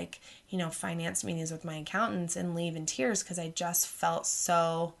to like, finance meetings with my accountants and leave in tears because I just felt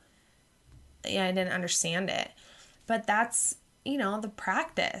so, I didn't understand it. But that's, the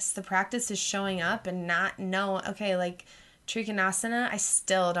practice. The practice is showing up and not know, okay, like Trikonasana, I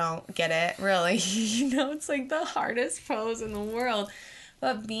still don't get it, really. It's like the hardest pose in the world.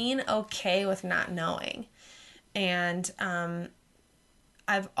 But being okay with not knowing. And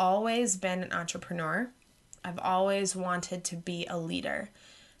I've always been an entrepreneur. I've always wanted to be a leader.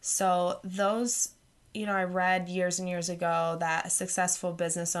 So those, I read years and years ago that a successful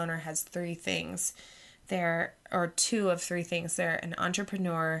business owner has three things. Two of three things. They're an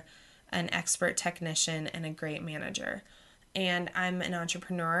entrepreneur, an expert technician, and a great manager. And I'm an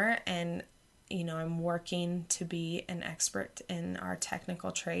entrepreneur, and I'm working to be an expert in our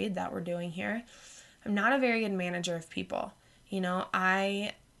technical trade that we're doing here. I'm not a very good manager of people.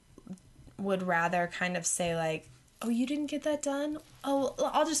 I would rather kind of say like, oh, you didn't get that done? Oh,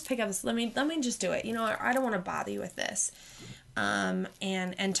 I'll just pick up this. Let me just do it. I don't want to bother you with this. and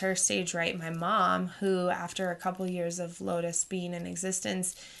enter Stage Right, my mom, who after a couple years of Lotus being in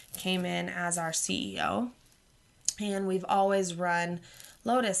existence came in as our CEO. And we've always run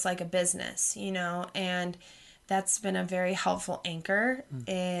Lotus like a business, you know, and that's been a very helpful anchor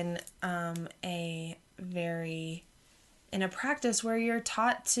in in a practice where you're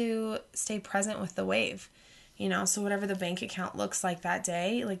taught to stay present with the wave, you know, so whatever the bank account looks like that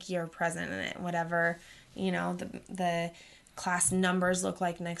day, like you're present in it. Whatever, you know, the class numbers look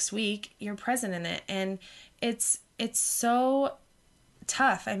like next week, you're present in it. And it's so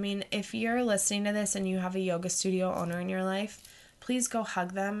tough. I mean, if you're listening to this and you have a yoga studio owner in your life, please go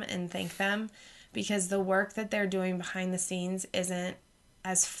hug them and thank them, because the work that they're doing behind the scenes isn't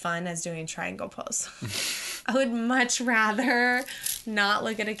as fun as doing triangle pose. I would much rather not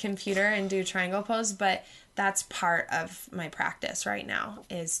look at a computer and do triangle pose, but that's part of my practice right now,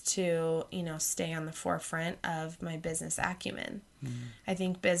 is to, you know, stay on the forefront of my business acumen. I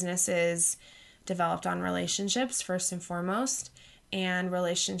think business is developed on relationships first and foremost, and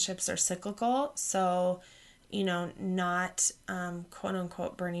relationships are cyclical. So, you know, not quote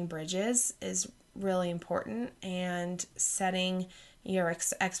unquote burning bridges is really important, and setting your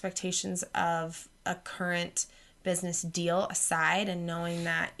expectations of a current business deal aside, and knowing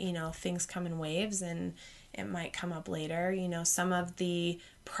that, you know, things come in waves and it might come up later. You know, some of the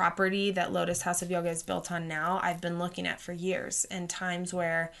property that Lotus House of Yoga is built on now, I've been looking at for years, and times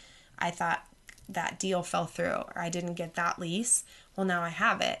where I thought that deal fell through or I didn't get that lease. Well, now I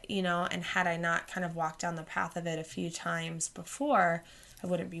have it, you know, and had I not kind of walked down the path of it a few times before, I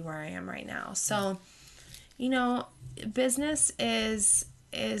wouldn't be where I am right now. So, you know, business is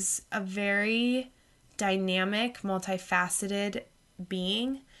a very dynamic, multifaceted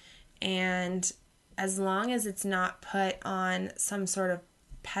being, and as long as it's not put on some sort of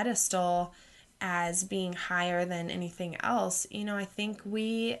pedestal as being higher than anything else, you know, I think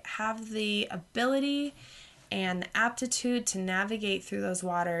we have the ability and the aptitude to navigate through those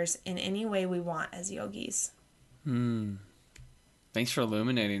waters in any way we want as yogis. Thanks for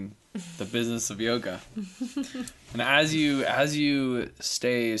illuminating the business of yoga. And as you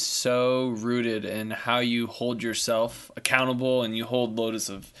stay so rooted in how you hold yourself accountable, and you hold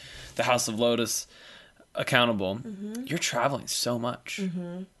the House of Lotus accountable, you're traveling so much.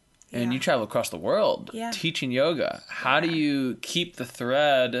 And you travel across the world teaching yoga. How do you keep the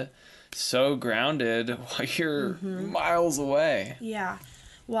thread so grounded while you're miles away? Yeah.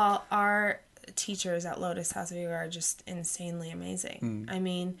 Well, our teachers at Lotus House of Yoga are just insanely amazing. I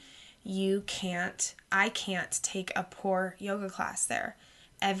mean, I can't take a poor yoga class there.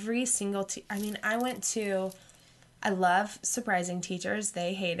 Every single I love surprising teachers.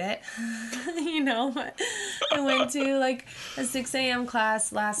 They hate it. You know, I went to like a 6 a.m.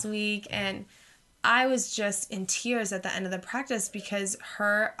 class last week, and I was just in tears at the end of the practice, because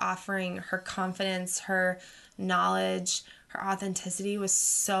her offering her confidence, her knowledge, her authenticity was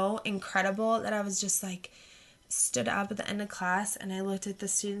so incredible that I was just like, stood up at the end of class, and I looked at the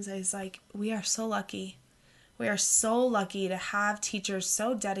students. I was like, we are so lucky. We are so lucky to have teachers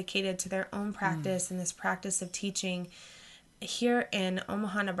so dedicated to their own practice and this practice of teaching here in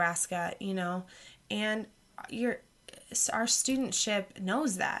Omaha, Nebraska, you know, and our studentship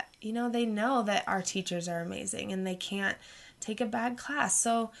knows that, you know, they know that our teachers are amazing and they can't take a bad class.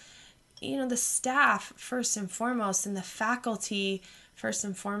 So, you know, the staff first and foremost, and the faculty first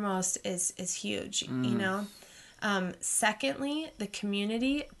and foremost is huge, you know. Secondly, the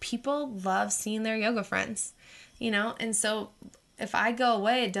community, people love seeing their yoga friends, you know, and so if I go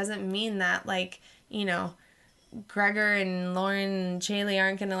away, it doesn't mean that, like, you know, Gregor and Lauren and Shaylee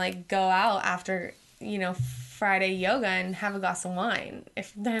aren't going to, like, go out after, you know, Friday yoga and have a glass of wine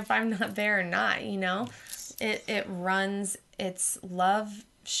if I'm not there or not, you know. It runs its love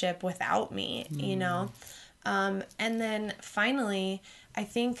ship without me, you know. And then finally, I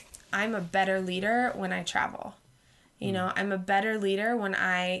think I'm a better leader when I travel. You know, I'm a better leader when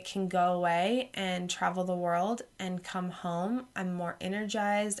I can go away and travel the world and come home. I'm more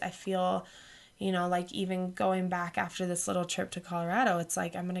energized. I feel, you know, like even going back after this little trip to Colorado, it's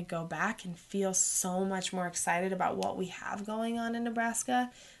like I'm going to go back and feel so much more excited about what we have going on in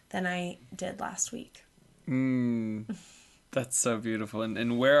Nebraska than I did last week. That's so beautiful.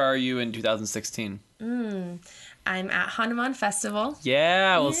 And where are you in 2016? I'm at Hanuman Festival.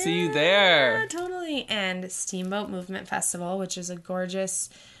 Yeah, we'll see you there. Totally. And Steamboat Movement Festival, which is a gorgeous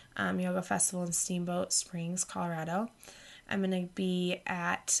yoga festival in Steamboat Springs, Colorado. I'm going to be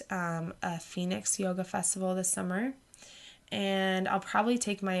at a Phoenix Yoga Festival this summer. And I'll probably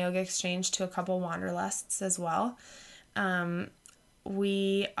take my yoga exchange to a couple wanderlusts as well.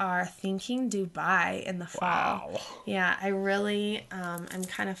 we are thinking Dubai in the fall. Wow. Yeah, I really am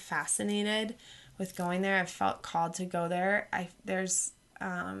kind of fascinated with going there. I've felt called to go there. There's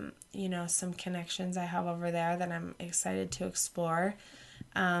some connections I have over there that I'm excited to explore.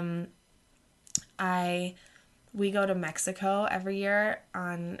 We go to Mexico every year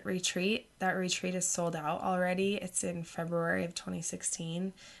on retreat. That retreat is sold out already. It's in February of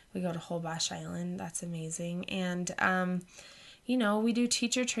 2016. We go to Holbox Island. That's amazing. And, we do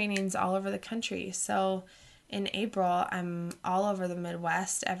teacher trainings all over the country. So in April, I'm all over the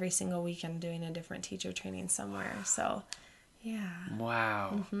Midwest every single weekend doing a different teacher training somewhere. So, yeah.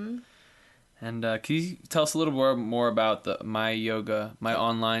 Wow. Mm-hmm. And can you tell us a little more about the my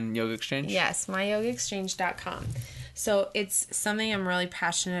online yoga exchange? Yes, myyogaexchange.com. So it's something I'm really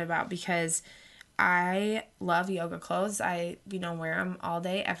passionate about because I love yoga clothes. I, wear them all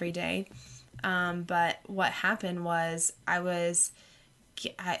day, every day. But what happened was I was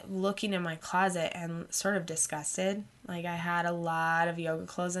looking in my closet and sort of disgusted. Like, I had a lot of yoga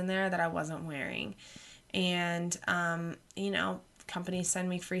clothes in there that I wasn't wearing. And, companies send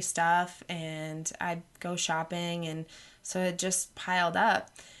me free stuff and I'd go shopping, and so it just piled up.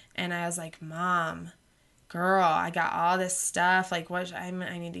 And I was like, Mom, girl, I got all this stuff, like, what, I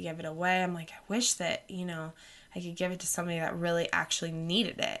need to give it away. I'm like, I wish that I could give it to somebody that really actually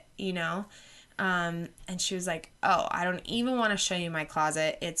needed it, and she was like, oh, I don't even want to show you my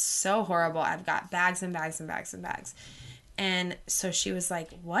closet, it's so horrible, I've got bags and bags and bags and bags. And so she was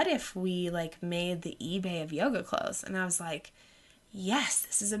like, what if we made the eBay of yoga clothes? And I was like, yes,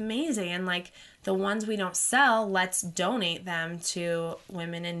 this is amazing. And the ones we don't sell, let's donate them to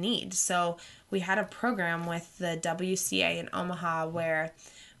women in need. So we had a program with the WCA in Omaha where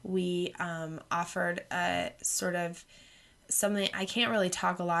we offered a sort of something. I can't really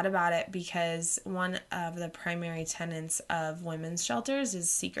talk a lot about it because one of the primary tenets of women's shelters is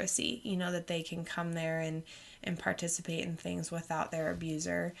secrecy, that they can come there and participate in things without their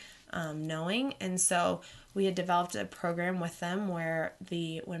abuser knowing. And so we had developed a program with them where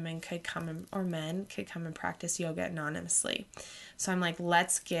the women could come or men could come and practice yoga anonymously. So I'm like,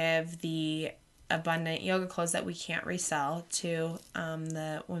 let's give the abundant yoga clothes that we can't resell to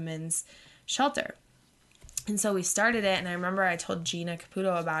the women's shelter. And so we started it, and I remember I told Gina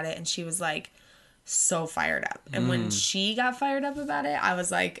Caputo about it, and she was so fired up. And when she got fired up about it, I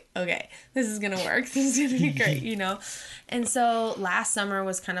was like, okay, this is going to work. This is going to be great, And so last summer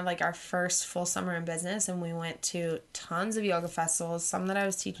was kind of our first full summer in business, and we went to tons of yoga festivals, some that I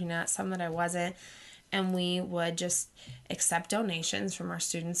was teaching at, some that I wasn't. And we would just accept donations from our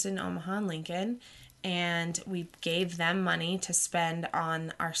students in Omaha and Lincoln, and we gave them money to spend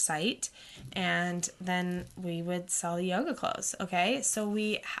on our site, and then we would sell the yoga clothes. Okay, so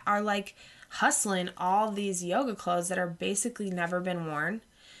we are hustling all these yoga clothes that are basically never been worn.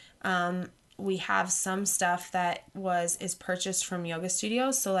 We have some stuff that is purchased from yoga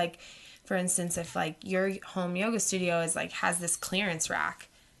studios. So for instance, if your home yoga studio is has this clearance rack,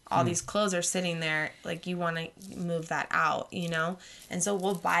 all these clothes are sitting there, you want to move that out, and so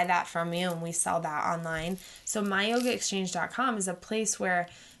we'll buy that from you and we sell that online. So myyogaexchange.com is a place where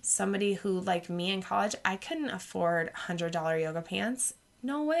somebody who, me in college, I couldn't afford $100 yoga pants.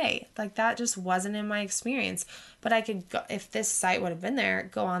 No way. That just wasn't in my experience. But I could go, if this site would have been there,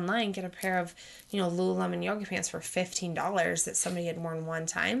 go online, get a pair of, Lululemon yoga pants for $15 that somebody had worn one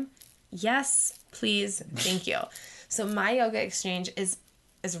time. Yes, please. Thank you. So My Yoga Exchange is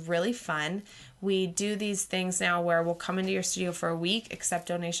really fun. We do these things now where we'll come into your studio for a week, accept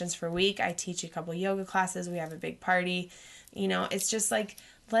donations for a week. I teach a couple yoga classes. We have a big party. It's just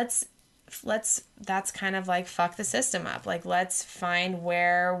that's kind of fuck the system up. Let's find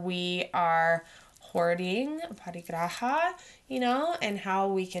where we are hoarding parigraha, and how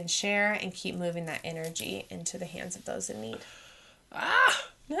we can share and keep moving that energy into the hands of those in need.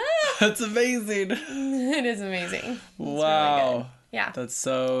 That's amazing. It is amazing. Wow. Really good. Yeah. That's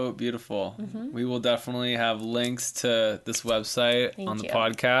so beautiful. Mm-hmm. We will definitely have links to this website on the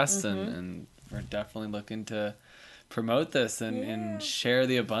podcast, and we're definitely looking to promote this and share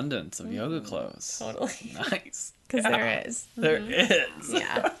the abundance of yoga clothes. Totally. Nice. Because there is. There is.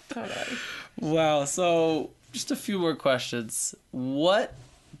 Yeah, totally. Wow. So just a few more questions. What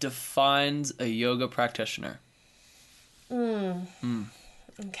defines a yoga practitioner?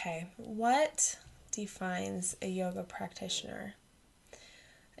 Okay. What defines a yoga practitioner?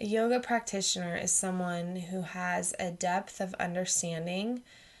 A yoga practitioner is someone who has a depth of understanding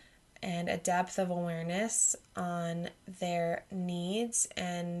and a depth of awareness on their needs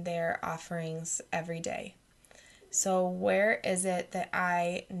and their offerings every day. So where is it that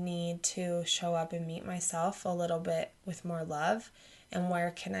I need to show up and meet myself a little bit with more love? And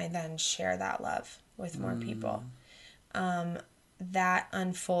where can I then share that love with more people? That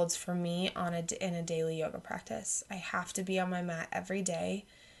unfolds for me in a daily yoga practice. I have to be on my mat every day.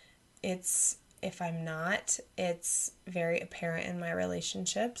 If I'm not, it's very apparent in my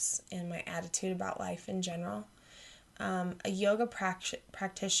relationships and my attitude about life in general. A yoga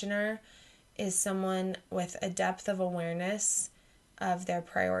practitioner is someone with a depth of awareness of their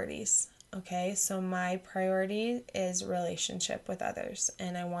priorities. Okay, so my priority is relationship with others,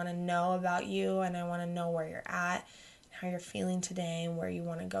 and I want to know about you, and I want to know where you're at, how you're feeling today, and where you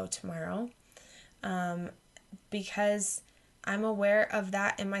want to go tomorrow, because I'm aware of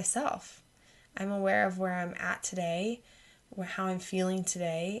that in myself. I'm aware of where I'm at today, how I'm feeling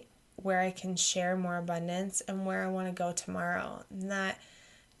today, where I can share more abundance, and where I want to go tomorrow. And that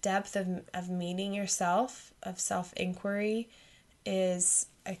depth of meeting yourself, of self-inquiry, is,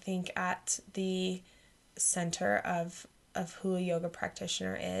 I think, at the center of who a yoga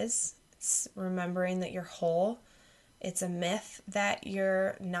practitioner is. It's remembering that you're whole. It's a myth that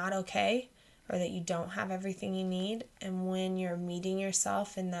you're not okay or that you don't have everything you need. And when you're meeting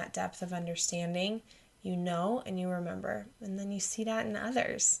yourself in that depth of understanding, you know and you remember. And then you see that in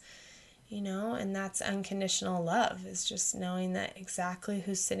others, and that's unconditional love, is just knowing that exactly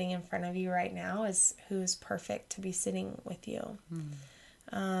who's sitting in front of you right now is who's perfect to be sitting with you.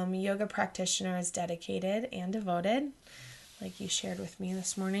 Yoga practitioner is dedicated and devoted, like you shared with me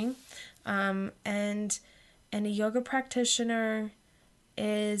this morning. And a yoga practitioner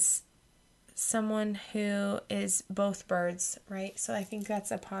is someone who is both birds, right? So I think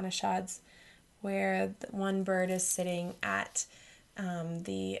that's Upanishads, where one bird is sitting at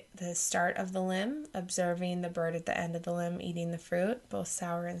the start of the limb, observing the bird at the end of the limb eating the fruit, both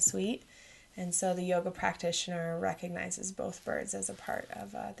sour and sweet. And so the yoga practitioner recognizes both birds as a part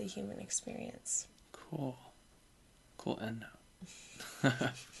of the human experience. Cool end note.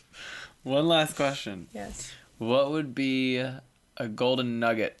 One last question. Yes. What would be a golden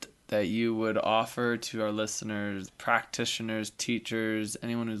nugget that you would offer to our listeners, practitioners, teachers,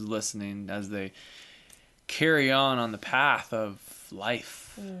 anyone who's listening as they carry on the path of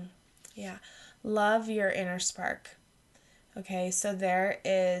life? Yeah. Love your inner spark. Okay, so there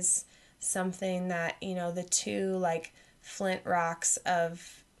is something that, the two like flint rocks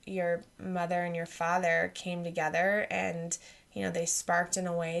of your mother and your father came together, and, they sparked in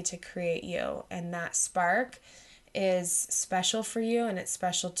a way to create you. And that spark is special for you, and it's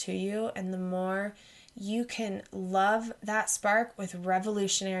special to you. And the more you can love that spark with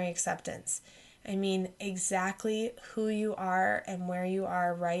revolutionary acceptance, I mean, exactly who you are and where you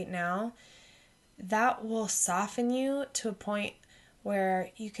are right now, that will soften you to a point where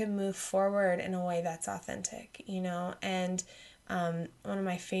you can move forward in a way that's authentic, And one of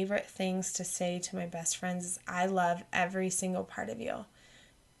my favorite things to say to my best friends is, I love every single part of you,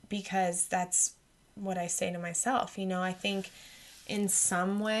 because that's what I say to myself. I think in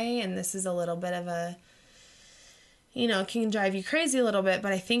some way, and this is a little bit of a, it can drive you crazy a little bit,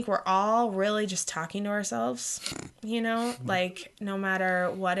 but I think we're all really just talking to ourselves, like no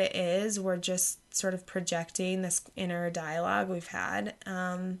matter what it is, we're just sort of projecting this inner dialogue we've had.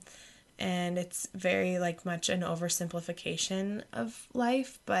 And it's very much an oversimplification of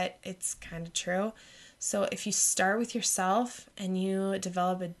life, but it's kind of true. So if you start with yourself and you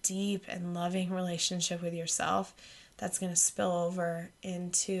develop a deep and loving relationship with yourself, that's going to spill over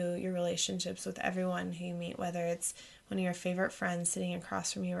into your relationships with everyone who you meet, whether it's one of your favorite friends sitting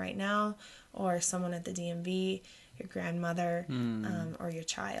across from you right now, or someone at the DMV, your grandmother, or your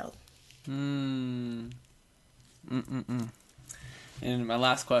child. And my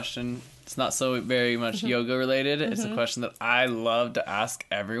last question, it's not so very much yoga related. It's a question that I love to ask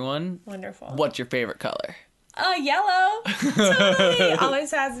everyone. Wonderful. What's your favorite color? Yellow. Totally. Always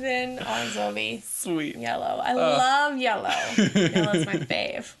has been, always will be. Sweet. Yellow. I love yellow. Yellow's my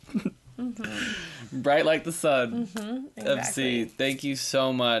fave. Bright like the sun. Exactly. FC, thank you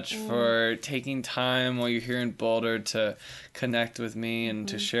so much for taking time while you're here in Boulder to connect with me and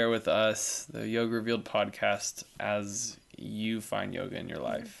to share with us the Yoga Revealed podcast as you find yoga in your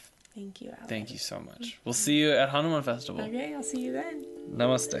life. Thank you, Alex. Thank you so much. We'll see you at Hanuman Festival. Okay, I'll see you then.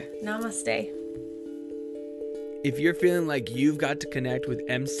 Namaste. Namaste. If you're feeling like you've got to connect with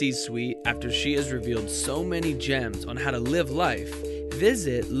MC Sweet after she has revealed so many gems on how to live life,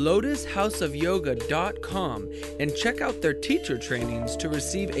 visit lotushouseofyoga.com and check out their teacher trainings to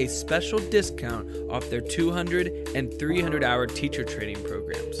receive a special discount off their 200 and 300-hour teacher training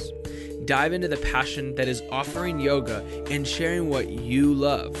programs. Dive into the passion that is offering yoga and sharing what you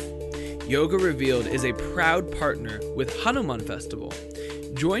love. Yoga Revealed is a proud partner with Hanuman Festival.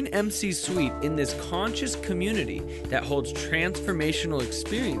 Join MC Sweet in this conscious community that holds transformational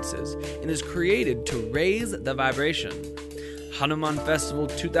experiences and is created to raise the vibration. Hanuman Festival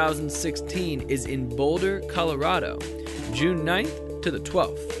 2016 is in Boulder, Colorado, June 9th to the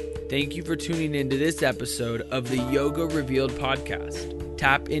 12th. Thank you for tuning into this episode of the Yoga Revealed podcast.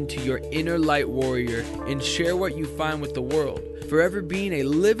 Tap into your inner light warrior and share what you find with the world, forever being a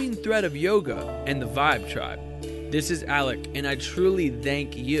living thread of yoga and the Vibe Tribe. This is Alec, and I truly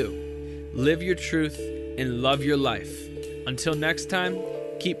thank you. Live your truth and love your life. Until next time,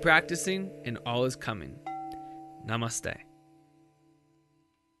 keep practicing and all is coming. Namaste.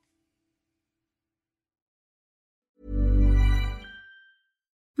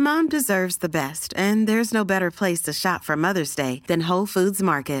 Mom deserves the best, and there's no better place to shop for Mother's Day than Whole Foods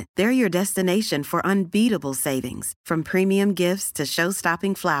Market. They're your destination for unbeatable savings, from premium gifts to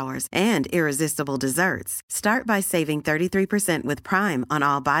show-stopping flowers and irresistible desserts. Start by saving 33% with Prime on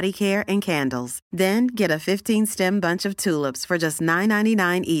all body care and candles. Then get a 15-stem bunch of tulips for just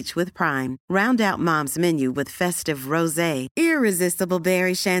 $9.99 each with Prime. Round out Mom's menu with festive rosé, irresistible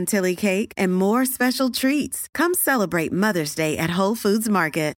berry chantilly cake, and more special treats. Come celebrate Mother's Day at Whole Foods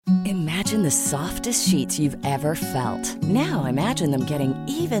Market. Imagine the softest sheets you've ever felt. Now imagine them getting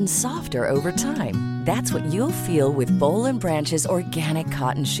even softer over time. That's what you'll feel with Boll & Branch's organic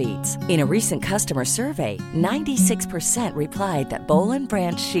cotton sheets. In a recent customer survey, 96% replied that Boll &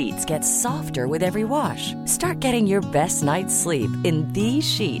 Branch sheets get softer with every wash. Start getting your best night's sleep in these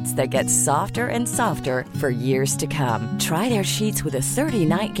sheets that get softer and softer for years to come. Try their sheets with a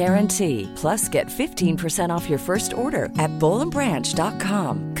 30-night guarantee. Plus, get 15% off your first order at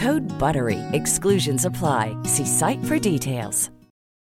bollandbranch.com. Code BUTTERY. Exclusions apply. See site for details.